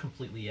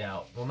completely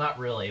out. Well, not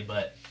really,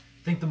 but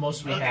I think the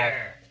most we have.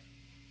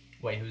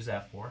 Wait, who's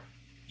that for?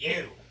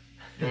 You.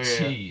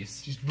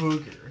 Jeez. Just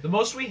booger. The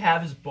most we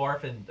have is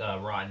barf and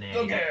rotten egg.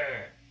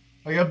 Booger.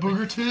 I got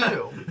booger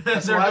too.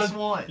 That's the There last goes-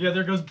 one. Yeah,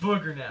 there goes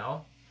booger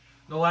now.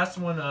 The last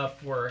one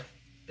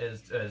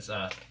is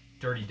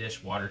dirty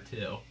dishwater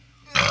too.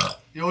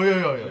 Yo.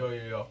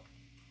 Yo.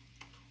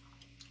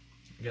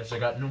 I guess I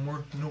got no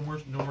more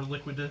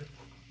liquid to.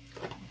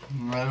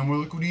 I don't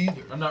want liquid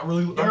either. I'm not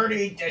really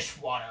Dirty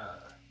dishwater.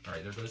 All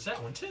right, there goes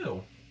that one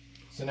too.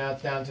 So now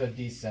it's down to a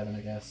D7,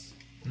 I guess.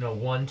 No,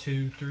 1,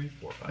 2, 3,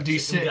 4, 5. D6.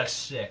 6. We got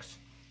 6.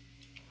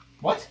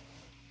 What?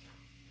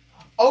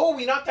 Oh,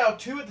 we knocked out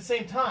 2 at the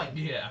same time.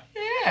 Yeah.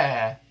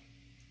 Yeah.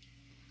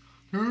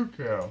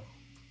 Okay.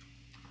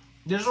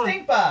 This one.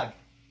 Stink bug.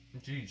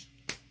 Jeez.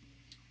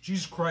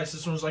 Jesus Christ,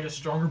 this one's like a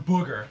stronger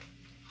booger.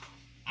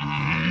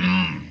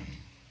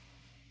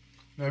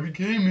 That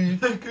became me.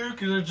 Because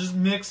they're just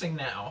mixing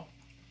now.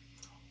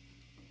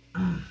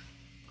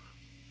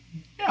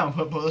 Yeah,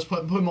 let's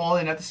put them all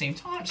in at the same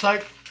time. It's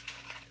like,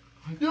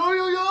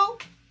 yo.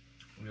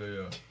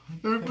 Yeah.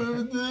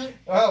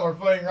 Oh, we're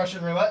playing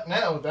Russian roulette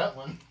now with that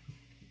one.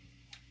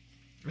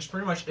 This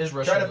pretty much is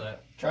Russian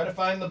roulette. Try to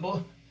find the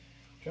barf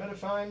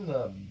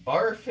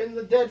in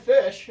the dead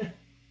fish.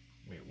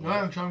 Wait, No,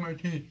 I'm trying my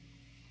teeth.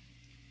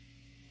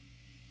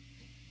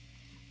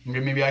 Okay,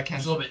 maybe I can.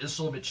 It's a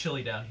little bit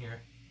chilly down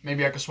here.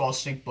 Maybe I can swallow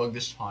stink bug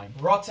this time.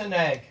 Rotten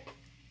egg.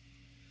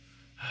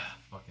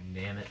 Fucking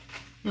damn it.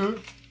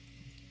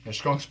 The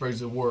skunk spray is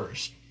the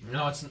worst.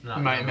 No, it's not.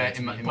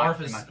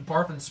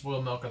 Barf and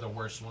spoiled milk are the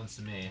worst ones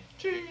to me.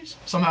 Jeez.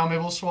 Somehow I'm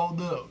able to swallow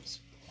those.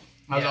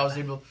 I was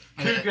able.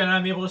 Kook and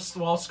I'm able to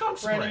swallow skunk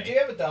spray. Brandon, do you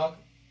have a dog?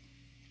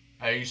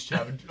 I used to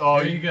have a. Oh,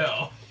 there you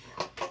go.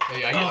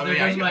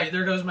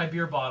 There goes my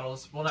beer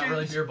bottles. Well, not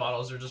really beer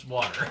bottles. They're just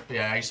water.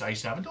 Yeah, I used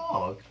to have a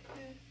dog.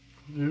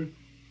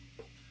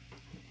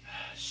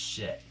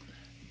 Shit.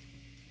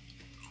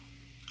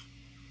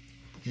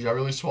 Jeez, I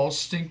really swallow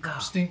stink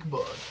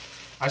bug.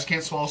 I just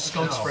can't swallow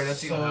skunk spray.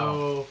 That's the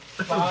only.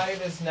 So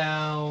 5 is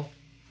now.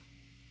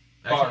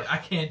 I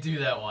can't do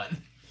that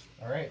one.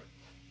 All right.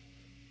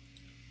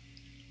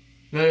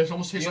 Yeah, it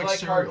almost tastes Do you like like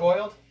cereal. hard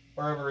boiled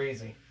or over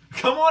easy?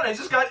 Come on, I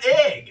just got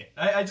egg.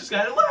 I just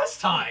got it last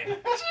time.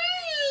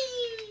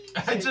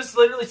 I just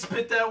literally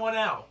spit that one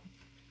out.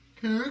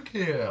 Cool.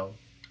 God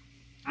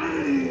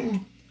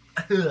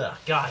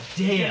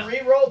You damn. can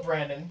re-roll,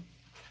 Brandon.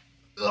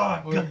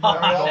 Oh, Or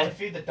God. else to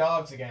feed the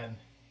dogs again.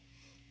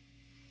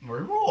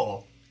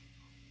 Reroll.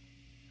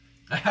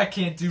 I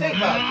can't do Stink it.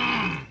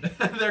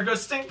 bug. There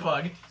goes stink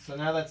bug. So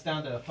now that's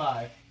down to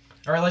 5.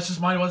 All right, let's just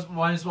might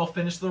as well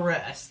finish the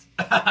rest.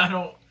 I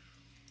don't.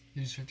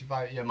 Use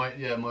 55. Yeah, might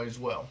as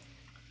well.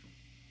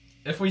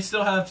 If we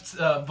still have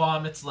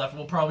vomits left,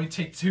 we'll probably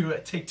take two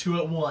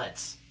at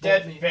once.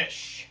 Dead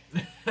fish.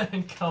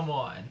 Come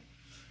on.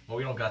 Well,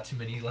 we don't got too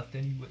many left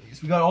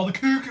anyways. We got all the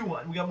cuckoo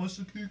ones. We got most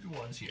of the cuckoo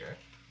ones here.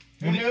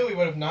 Who knew we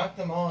would have knocked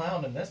them all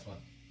out in this one?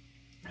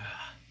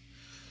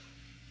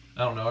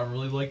 I don't know. I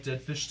really like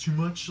dead fish too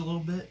much a little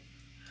bit.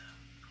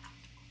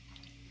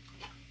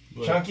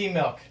 But, Chunky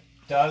milk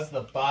does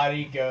the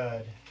body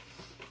good.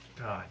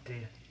 God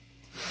damn.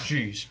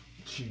 Jeez.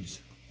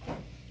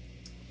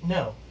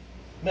 No.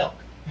 Milk.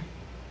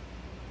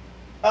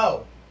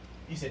 Oh.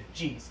 You said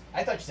cheese.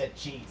 I thought you said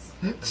cheese.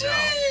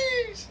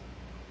 Cheese.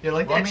 Yeah,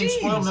 like Well, that I mean, cheese.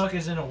 spoiled milk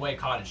is in a way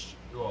cottage.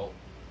 Well,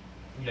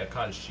 yeah,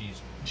 cottage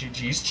cheese.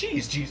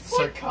 Cheese. It's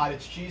like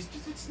cottage cheese.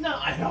 Just, it's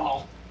not at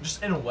all.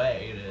 Just in a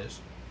way, it is.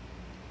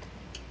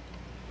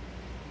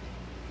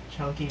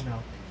 Chunky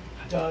milk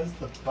does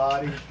the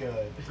body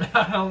good.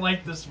 I don't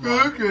like this one.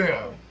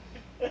 Okay.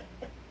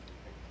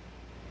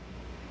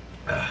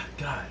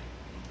 God.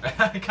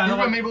 I kind of I'm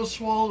want. able to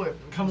swallow it.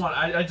 Come on,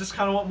 I just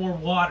kind of want more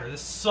water.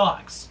 This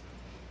sucks.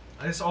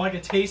 All I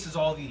can taste is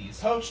all these.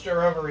 Poached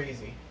or over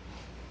easy?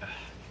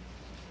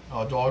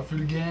 Oh, dog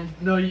food again?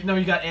 No,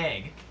 you got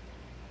egg.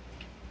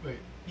 Wait.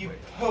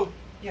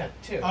 Yeah,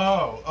 2.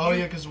 Oh,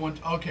 yeah, because one.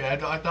 Okay, I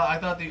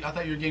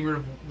thought you were getting rid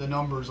of the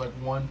numbers like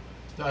 1.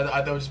 I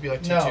thought it would just be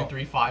like 2, No. 2,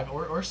 3, 5,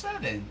 or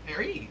 7,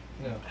 or 8.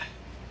 No.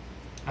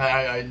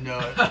 I know.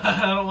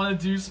 I don't want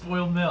to do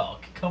spoiled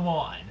milk. Come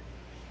on.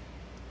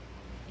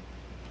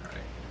 Alright.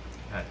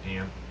 God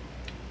damn.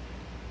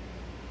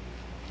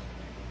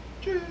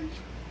 Jeez.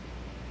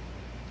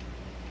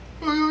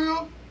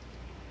 Oh,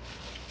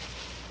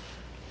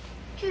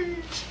 yeah.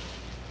 Jeez.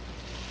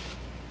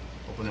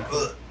 Open that.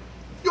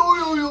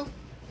 Yo.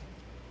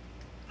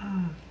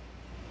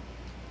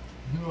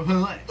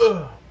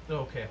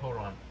 Okay, hold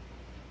on.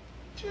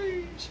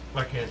 Jeez.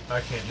 I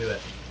can't do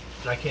it.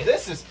 I can't.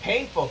 This is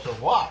painful to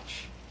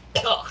watch.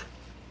 Jeez.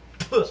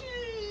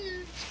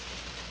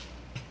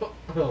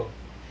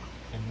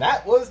 And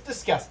that was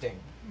disgusting.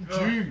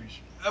 Jeez.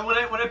 When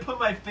I put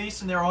my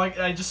face in there,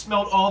 I just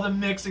smelled all them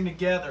mixing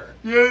together.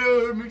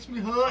 Yeah, it makes me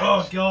hot.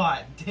 Oh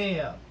God,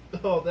 damn.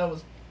 Oh, that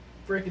was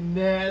freaking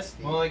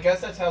nasty. Well, I guess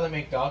that's how they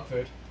make dog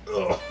food.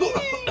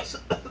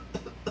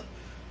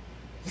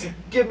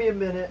 Give me a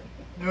minute.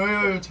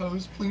 No,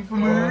 Toes, plead for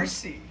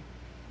mercy.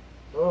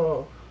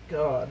 Oh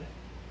God.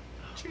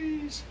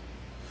 Jeez.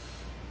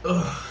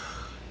 Ugh.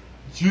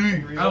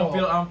 Jeez. I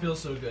don't feel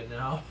so good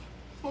now.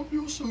 I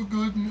feel so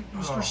good,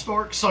 Mr.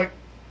 Stark. Psych.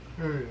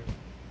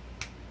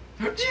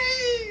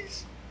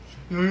 Jeez.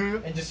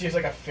 And just use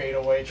like a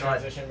fadeaway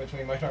transition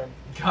between my arms.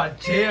 God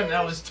damn,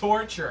 that was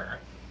torture.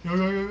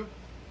 Yeah. It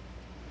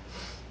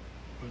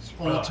was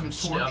ultimate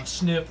torture. I'm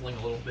sniffling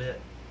a little bit.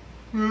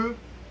 Yeah.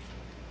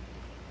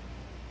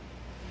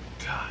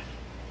 God.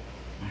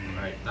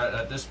 Alright,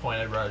 at this point,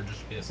 I'd rather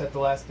just get. Is that the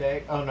last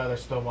day? Oh no,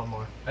 there's still one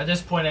more. At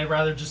this point, I'd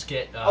rather just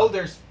get. Oh,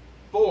 there's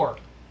 4.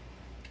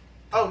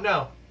 Oh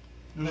no.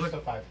 There's Still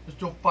 5. There's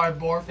still 5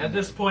 bar. At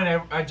this point,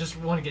 I just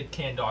want to get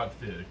canned dog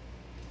food.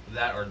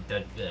 That or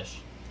dead fish.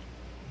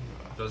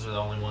 Those are the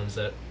only ones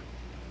that.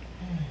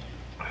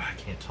 I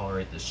can't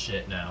tolerate this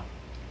shit now.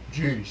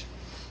 Jeez.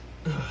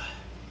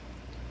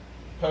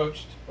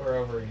 Poached or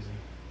over easy?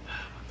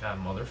 God,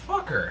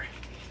 motherfucker.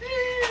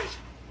 Jeez.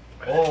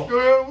 Oh.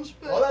 Yeah,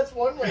 Well, that's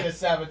one way to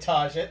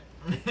sabotage it.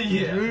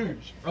 Yeah. Jeez.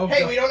 Oh,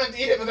 Hey, God. we don't have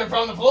to eat it when they're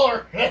on the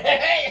floor.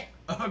 Hey.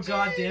 Oh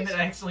God damn it!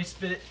 I accidentally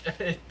spit it.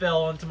 It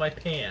fell onto my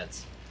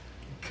pants.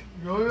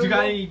 Yeah. You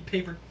got any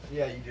paper?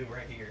 Yeah, you do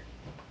right here.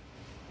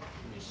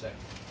 Give me a second.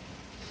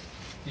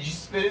 Did you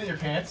spit it in your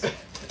pants?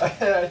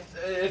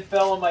 It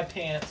fell on my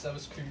pants. That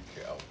was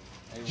cuckoo.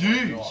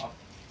 Jeez.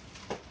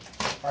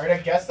 Alright, I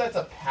guess that's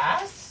a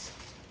pass?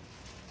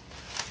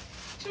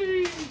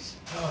 Jeez.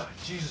 Oh,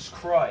 Jesus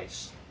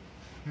Christ.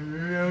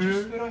 Did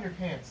you spit on your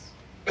pants?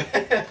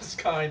 It's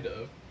kind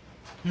of.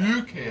 You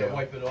Yeah, can't.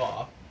 wipe it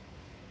off.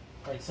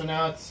 Alright, so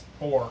now it's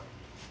 4.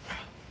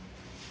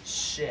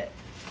 Shit.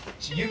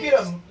 You get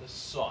a... This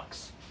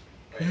sucks.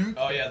 You-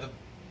 Oh yeah, the.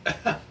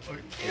 Yeah, Put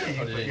it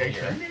in yeah,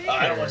 here. put it in I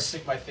don't here. want to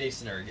stick my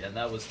face in there again.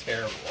 That was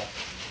terrible.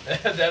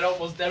 that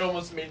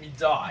almost made me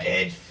die.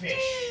 Dead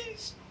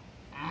fish.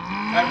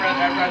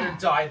 I'd rather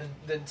die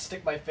than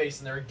stick my face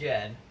in there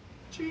again.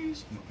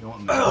 Jeez. You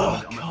want me?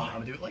 Oh, I'm God.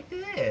 gonna do it like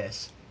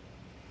this.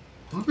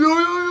 Yo, yo,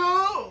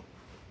 yo!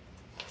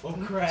 Oh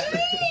crap!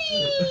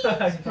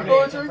 It's in front of you,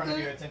 Oh, it's in front of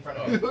you, it's in front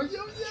of you. Yo,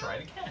 yo, yo! Try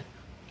it again.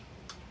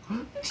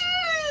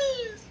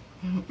 Jeez!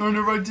 I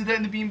remember I did that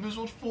in the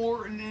Bean-Boozled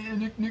 4,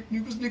 and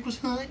Nick was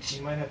hunched.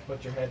 You might have to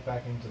put your head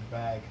back into the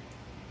bag.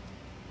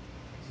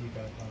 So you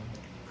got it.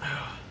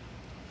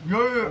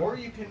 Yeah. Or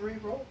you can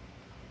re-roll.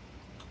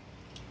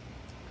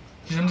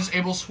 Because I'm just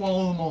able to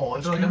swallow them all. I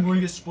It's feel like good. I'm going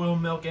to get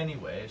spoiled milk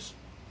anyways.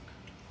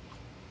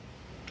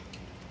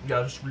 You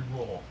gotta just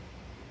re-roll.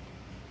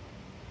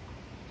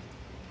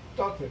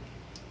 Dog food.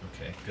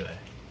 Okay, good.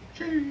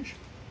 Jeez.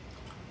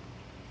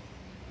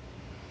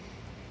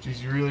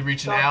 Jeez, you really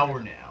reach an Dog hour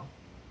food. now.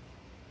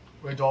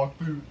 Wait, dog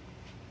food.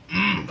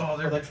 Oh, Oh,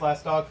 there. that's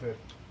last dog food.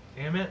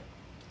 Damn it.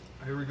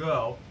 Here we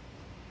go.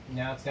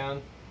 Now it's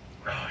down.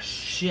 Oh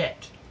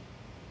shit.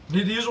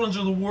 These ones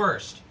are the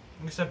worst.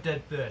 Except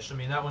dead fish. I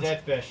mean that one's.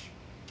 Dead fish.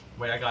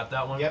 Wait, I got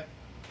that one. Yep.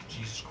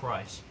 Jesus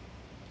Christ.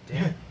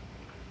 Damn.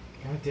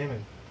 God damn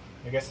it.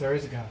 I guess there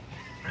is a god.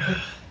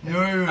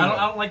 No.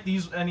 I don't like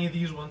any of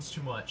these ones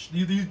too much.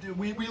 We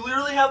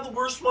literally have the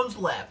worst ones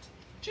left.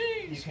 You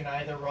Jeez. can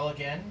either roll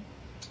again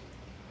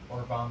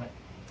or vomit.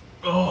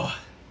 Oh.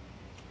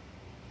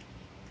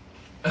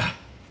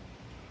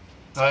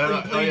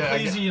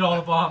 Please eat all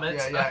the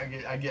vomits. Yeah,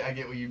 I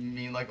get what you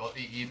mean. Like,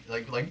 eat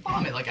like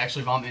vomit, like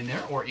actually vomit in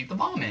there, or eat the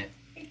vomit.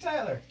 Hey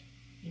Tyler,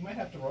 you might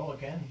have to roll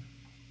again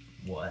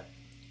What?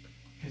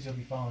 because you'll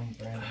be following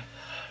Brandon.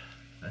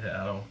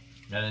 I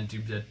didn't do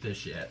dead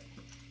fish yet.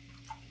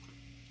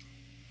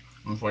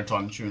 I'm for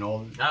time chewing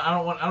all of it. I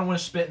don't want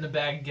to spit in the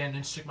bag again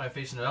and stick my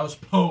face in it. That was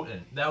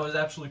potent. That was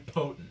absolutely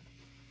potent.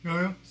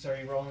 Yeah. So are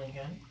you rolling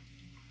again?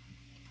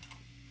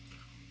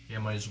 Yeah,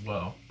 might as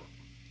well.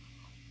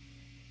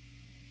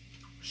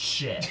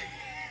 Shit.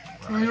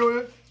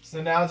 Yeah.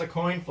 So now it's a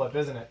coin flip,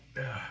 isn't it?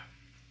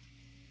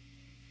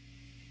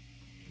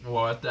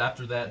 Well,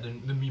 after that,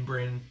 then me and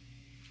Brandon,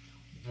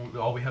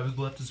 all we have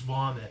left is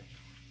vomit.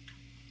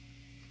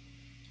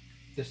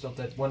 There's still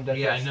one dead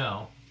Yeah, fish. I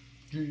know.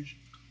 Jeez.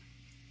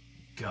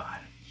 God.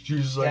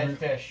 Jesus, Dead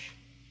fish.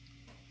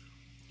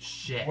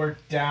 Shit. We're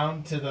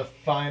down to the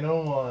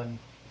final one.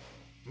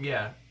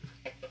 Yeah.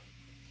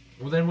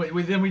 Well, then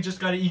we just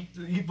gotta eat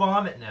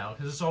vomit now,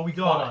 because that's all we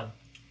got. Hold on.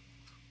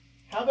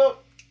 How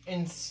about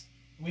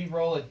we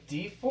roll a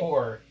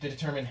d4 to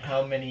determine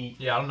how many...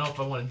 Yeah, I don't know if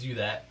I want to do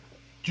that.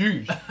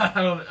 Jeez. I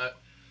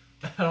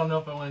don't know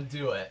if I want to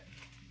do it.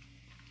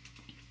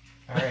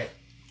 Alright.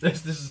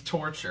 This is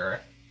torture.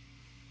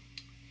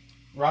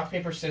 Rock,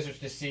 paper, scissors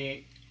to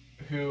see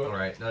who, All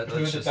right, who let's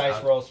the just,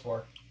 dice rolls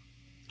for.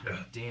 Ugh,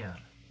 damn.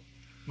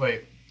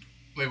 Wait,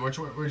 which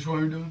one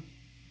are we doing?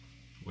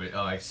 Wait,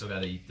 oh, I still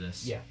gotta eat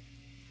this. Yeah.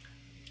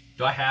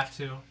 Do I have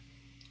to?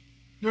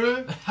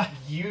 Yeah.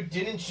 You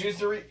didn't choose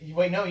to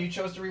wait, no, you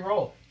chose to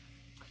re-roll.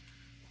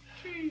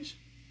 Jeez.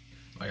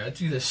 I gotta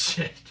do this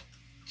shit.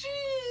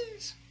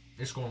 Jeez.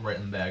 It's going right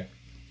in the bag.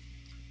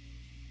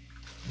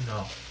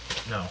 No.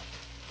 No.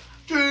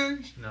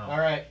 Jeez. No.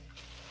 Alright.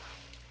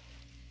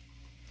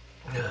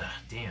 Ugh,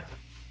 damn.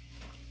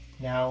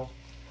 Now,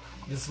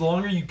 The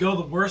longer you go,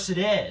 the worse it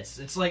is.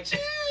 It's like,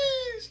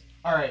 Jeez.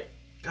 alright.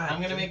 God,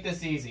 I'm gonna make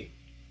this easy.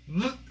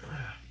 Yeah.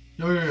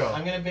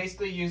 I'm gonna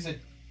basically use a...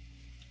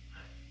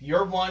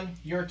 You're 1,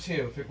 you're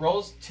 2. If it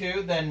rolls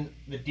 2, then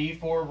the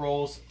d4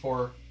 rolls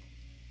for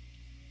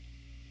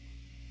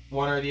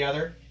one or the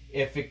other.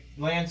 If it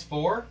lands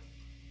 4,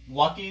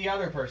 lucky the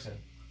other person.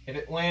 If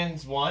it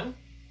lands 1,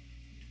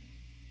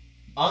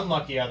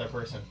 unlucky other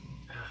person.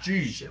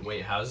 Jeez. Shit,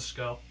 wait, how does this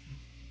go?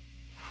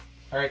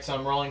 Alright, so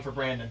I'm rolling for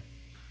Brandon.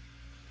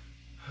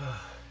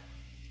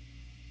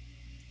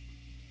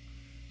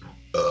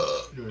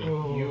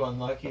 You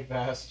unlucky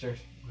bastard.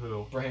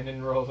 Who?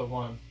 Brandon rolled a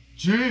 1.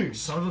 Jeez.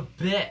 Son of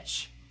a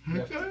bitch. You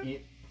have to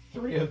eat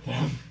 3 of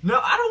them. No,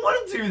 I don't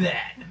want to do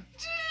that.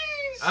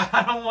 Jeez.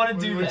 I don't want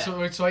to do Wait,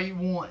 that. so I eat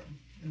 1,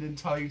 and then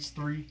Ty eats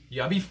 3. You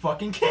gotta be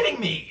fucking kidding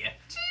me.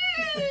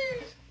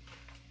 Jeez.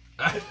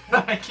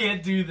 I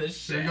can't do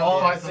this There shit. you go.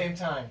 All at the same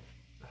time.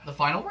 The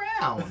final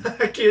round.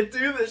 I can't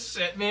do this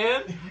shit,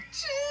 man.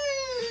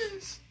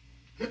 Jeez.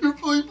 You're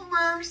playing for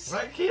mercy.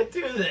 I can't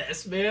do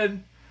this,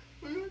 man.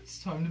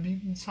 It's time to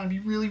be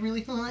really,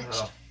 really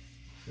hunched. Oh.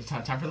 It's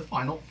time for the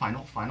final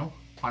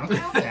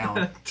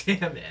countdown.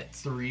 Damn it.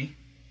 3,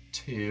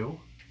 2,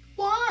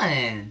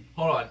 1.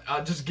 Hold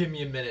on, just give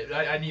me a minute.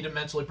 I need to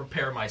mentally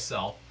prepare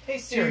myself. Hey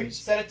Siri, Jeez.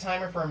 set a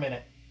timer for a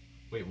minute.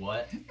 Wait,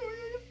 what?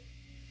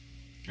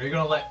 Are you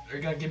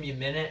gonna give me a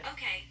minute?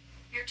 Okay,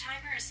 your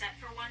timer is set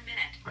for 1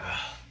 minute.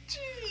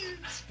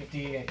 Jeez.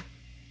 58,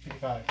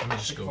 55, Let me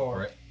just go 54.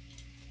 for it.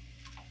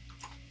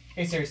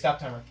 Hey Siri, stop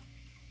timer.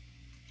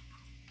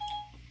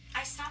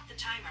 I stopped the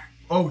timer.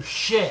 Oh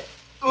shit!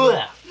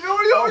 Ugh. Yo,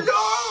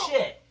 Oh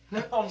shit!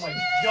 Oh my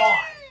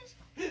god!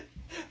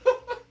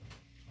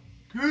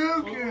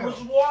 Cuckoo. Where's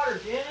the water,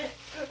 damn it?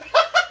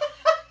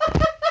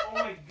 Oh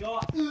my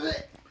god!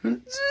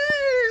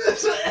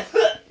 Jeez.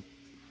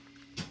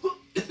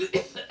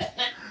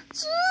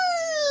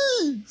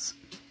 Jeez.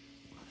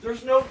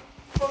 There's no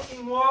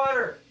fucking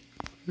water.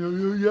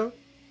 Yo.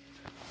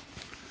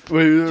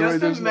 Wait, Just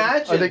there's no-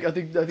 imagine. I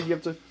think you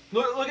have to.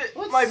 Look at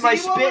Let's my see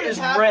what spit would is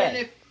happen red.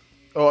 if-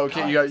 Oh,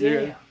 okay. You got.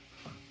 Damn.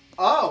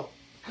 Oh,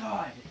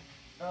 God.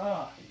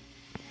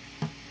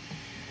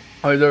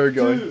 Oh, there we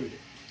go. Dude.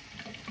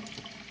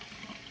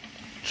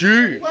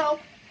 Jeez. well,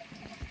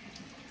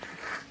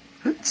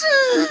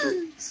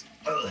 Jeez.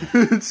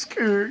 It's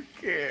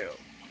cuckoo.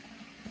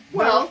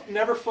 well.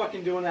 Never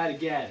fucking doing that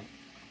again.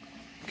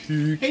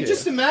 Cuckoo. Hey,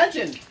 just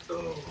imagine.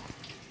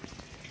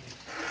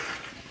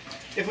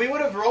 If we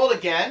would have rolled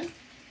again,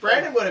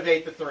 Brandon would have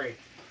ate the 3.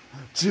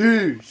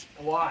 Jeez.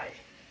 Why?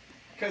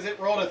 Because it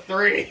rolled a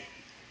 3.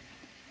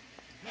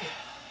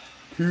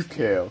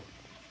 Cuckoo.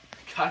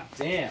 God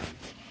damn.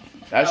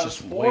 That's That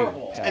just was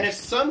horrible. way And if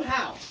past.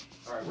 somehow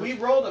Alright, we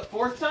rolled a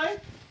 4th time,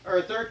 or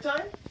a 3rd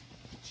time,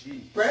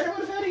 Jeez. Brandon would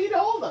have had to eat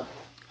all of them.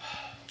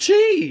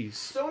 Jeez.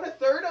 So in a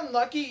 3rd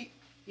unlucky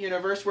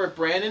universe where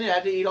Brandon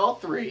had to eat all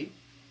 3,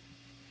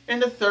 in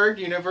the 3rd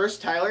universe,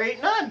 Tyler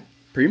ate none.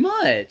 Pretty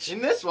much.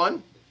 In this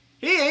one,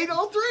 he ate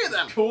all 3 of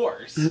them. Of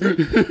course.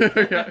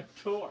 Cuckoo.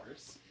 Of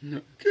course.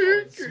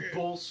 It's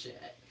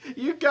bullshit.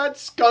 You got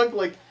skunked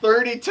like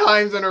 30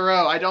 times in a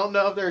row. I don't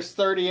know if there's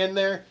 30 in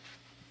there,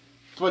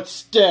 but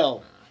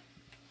still.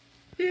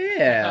 I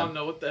Yeah. don't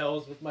know what the hell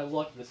is with my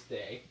luck this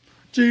day.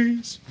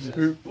 Jeez.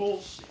 That's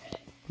bullshit.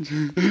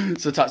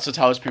 So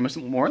Tyler's pretty much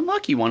the more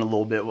unlucky one a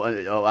little bit.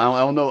 Oh, I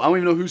don't know. I don't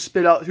even know who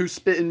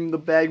spit in the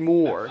bag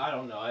more. I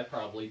don't know. I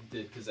probably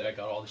did because I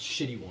got all the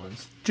shitty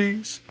ones.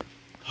 Jeez.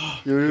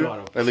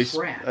 God, At least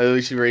crap.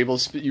 you were able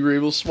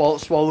to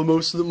swallow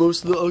most of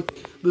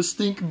the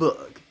stink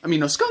bug. I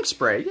mean, no skunk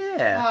spray.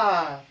 Yeah.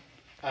 Ah,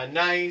 a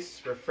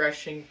nice,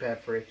 refreshing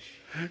beverage.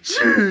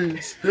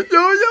 Jeez.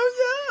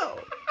 Yo.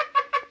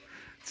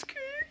 It's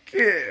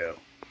cuckoo.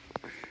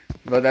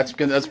 But that's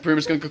pretty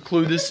much gonna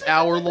conclude this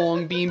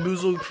hour-long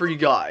Bean-Boozled for you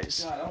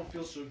guys. God, I don't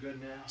feel so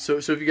good now. So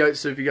if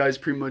you guys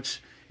pretty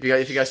much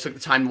if you guys took the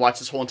time to watch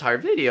this whole entire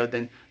video,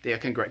 then yeah,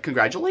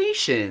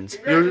 congratulations.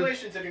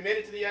 Congratulations if you made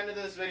it to the end of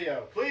this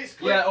video. Please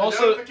click Yeah, the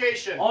also-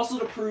 notification. Also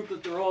to prove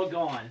that they're all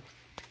gone.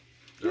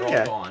 They're Yeah.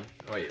 all gone.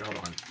 Oh, wait, hold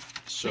on.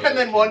 So And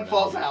then one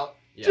falls out.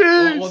 Yeah.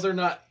 Jeez. Well, they're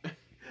not.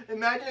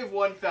 Imagine if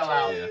one fell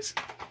out Yeah.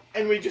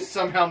 and we just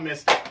somehow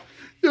missed it.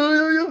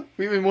 Yo.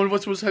 One of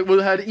us would have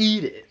had to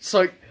eat it. It's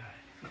like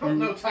Oh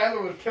no,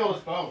 Tyler would have killed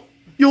us both.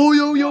 yo.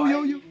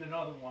 I've eaten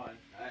another one.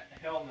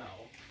 Hell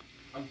no.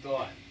 I'm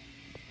done.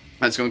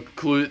 That's gonna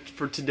conclude it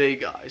for today,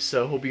 guys.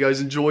 So hope you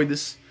guys enjoyed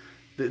this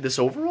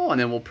overall, and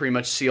then we'll pretty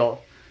much see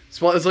all.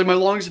 It's like my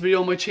longest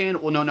video on my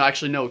channel. Well, no,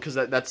 actually no, because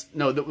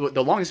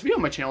the longest video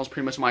on my channel is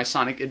pretty much my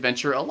Sonic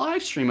Adventure, a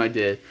live stream I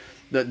did.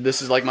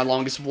 This is like my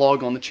longest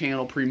vlog on the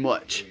channel, pretty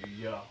much.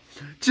 Yeah.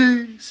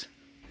 Jeez.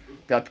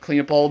 Got to clean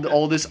up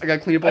all this. I got to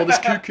clean up all this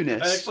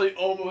cuckoo-ness. I actually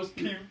almost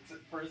puked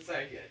for a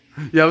second.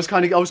 Yeah, I was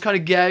kind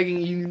of gagging,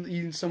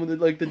 eating some of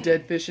the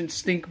dead fish, and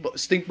stink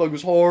bug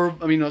was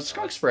horrible. I mean,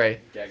 skunk spray.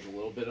 Gagged a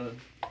little bit on.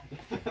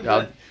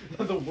 Yeah.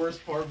 The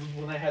worst part was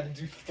when I had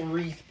to do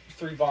three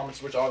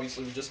vomits, which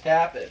obviously just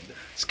happened.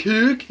 It's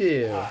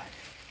cuckoo. God.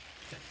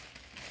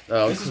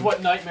 Oh, This is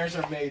what nightmares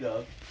are made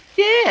of.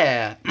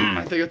 Yeah.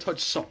 I think I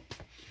touched some.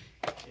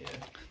 Yeah.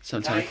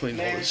 Sometime clean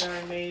all Nightmares this.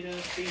 are made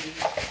of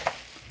these.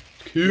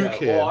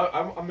 Cuckoo. Yeah,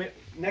 well, I'm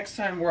next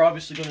time we're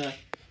obviously gonna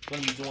be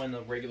doing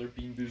the regular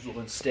Bean-Boozled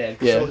instead.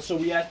 Yeah. So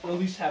we at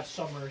least have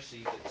some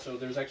mercy. So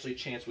there's actually a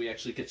chance we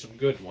actually get some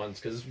good ones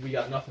because we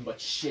got nothing but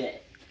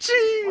shit.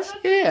 Jeez.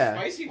 Yeah.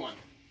 Spicy one.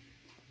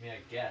 I mean,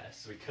 I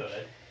guess we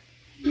could.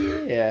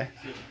 Yeah.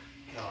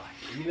 God.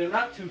 I mean, they're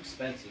not too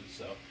expensive,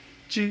 so.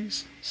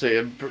 Jeez. So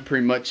yeah,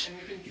 pretty much. And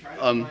we can try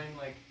to Um, find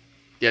like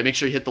Yeah, make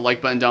sure you hit the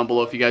like button down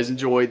below if you guys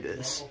enjoyed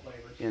this. local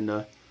flavors. And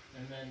And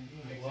then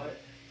mix What?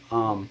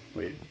 it.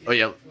 wait. Oh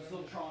yeah. I'm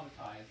still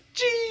traumatized.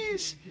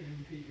 Jeez.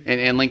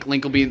 And link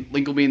will be in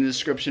the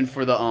description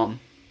for the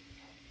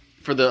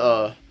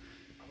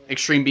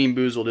Extreme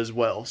Bean-Boozled as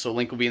well. So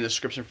link will be in the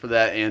description for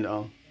that, and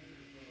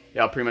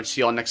yeah, I'll pretty much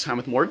see y'all next time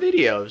with more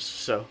videos.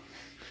 So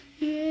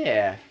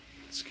yeah,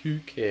 it's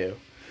cuckoo.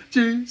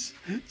 Jeez.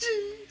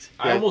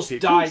 I almost Yeah,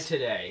 died peace.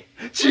 today.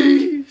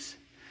 Jeez.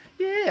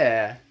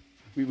 Yeah.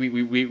 We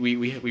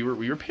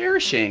were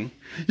perishing.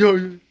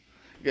 Yo.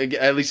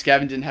 At least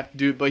Gavin didn't have to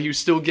do it, but he was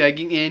still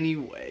gagging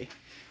anyway.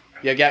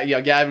 Yeah,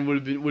 Gavin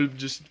would have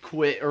just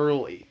quit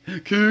early.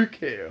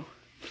 Cuckoo.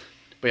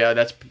 But yeah,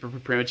 that's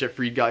pretty much it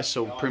for you guys.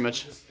 So The odds pretty were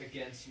much. just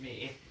against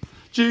me.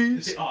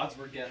 Jeez. The odds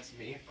were against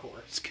me, of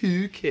course. It's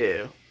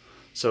cuckoo.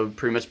 So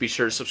pretty much be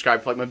sure to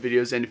subscribe, like my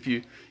videos, and if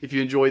you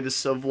enjoy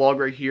this vlog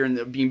right here in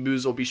the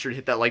Bean-Boozled, be sure to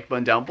hit that like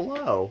button down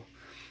below.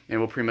 And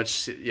we'll pretty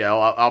much,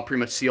 I'll pretty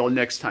much see y'all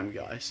next time,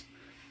 guys.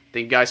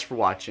 Thank you guys for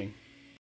watching.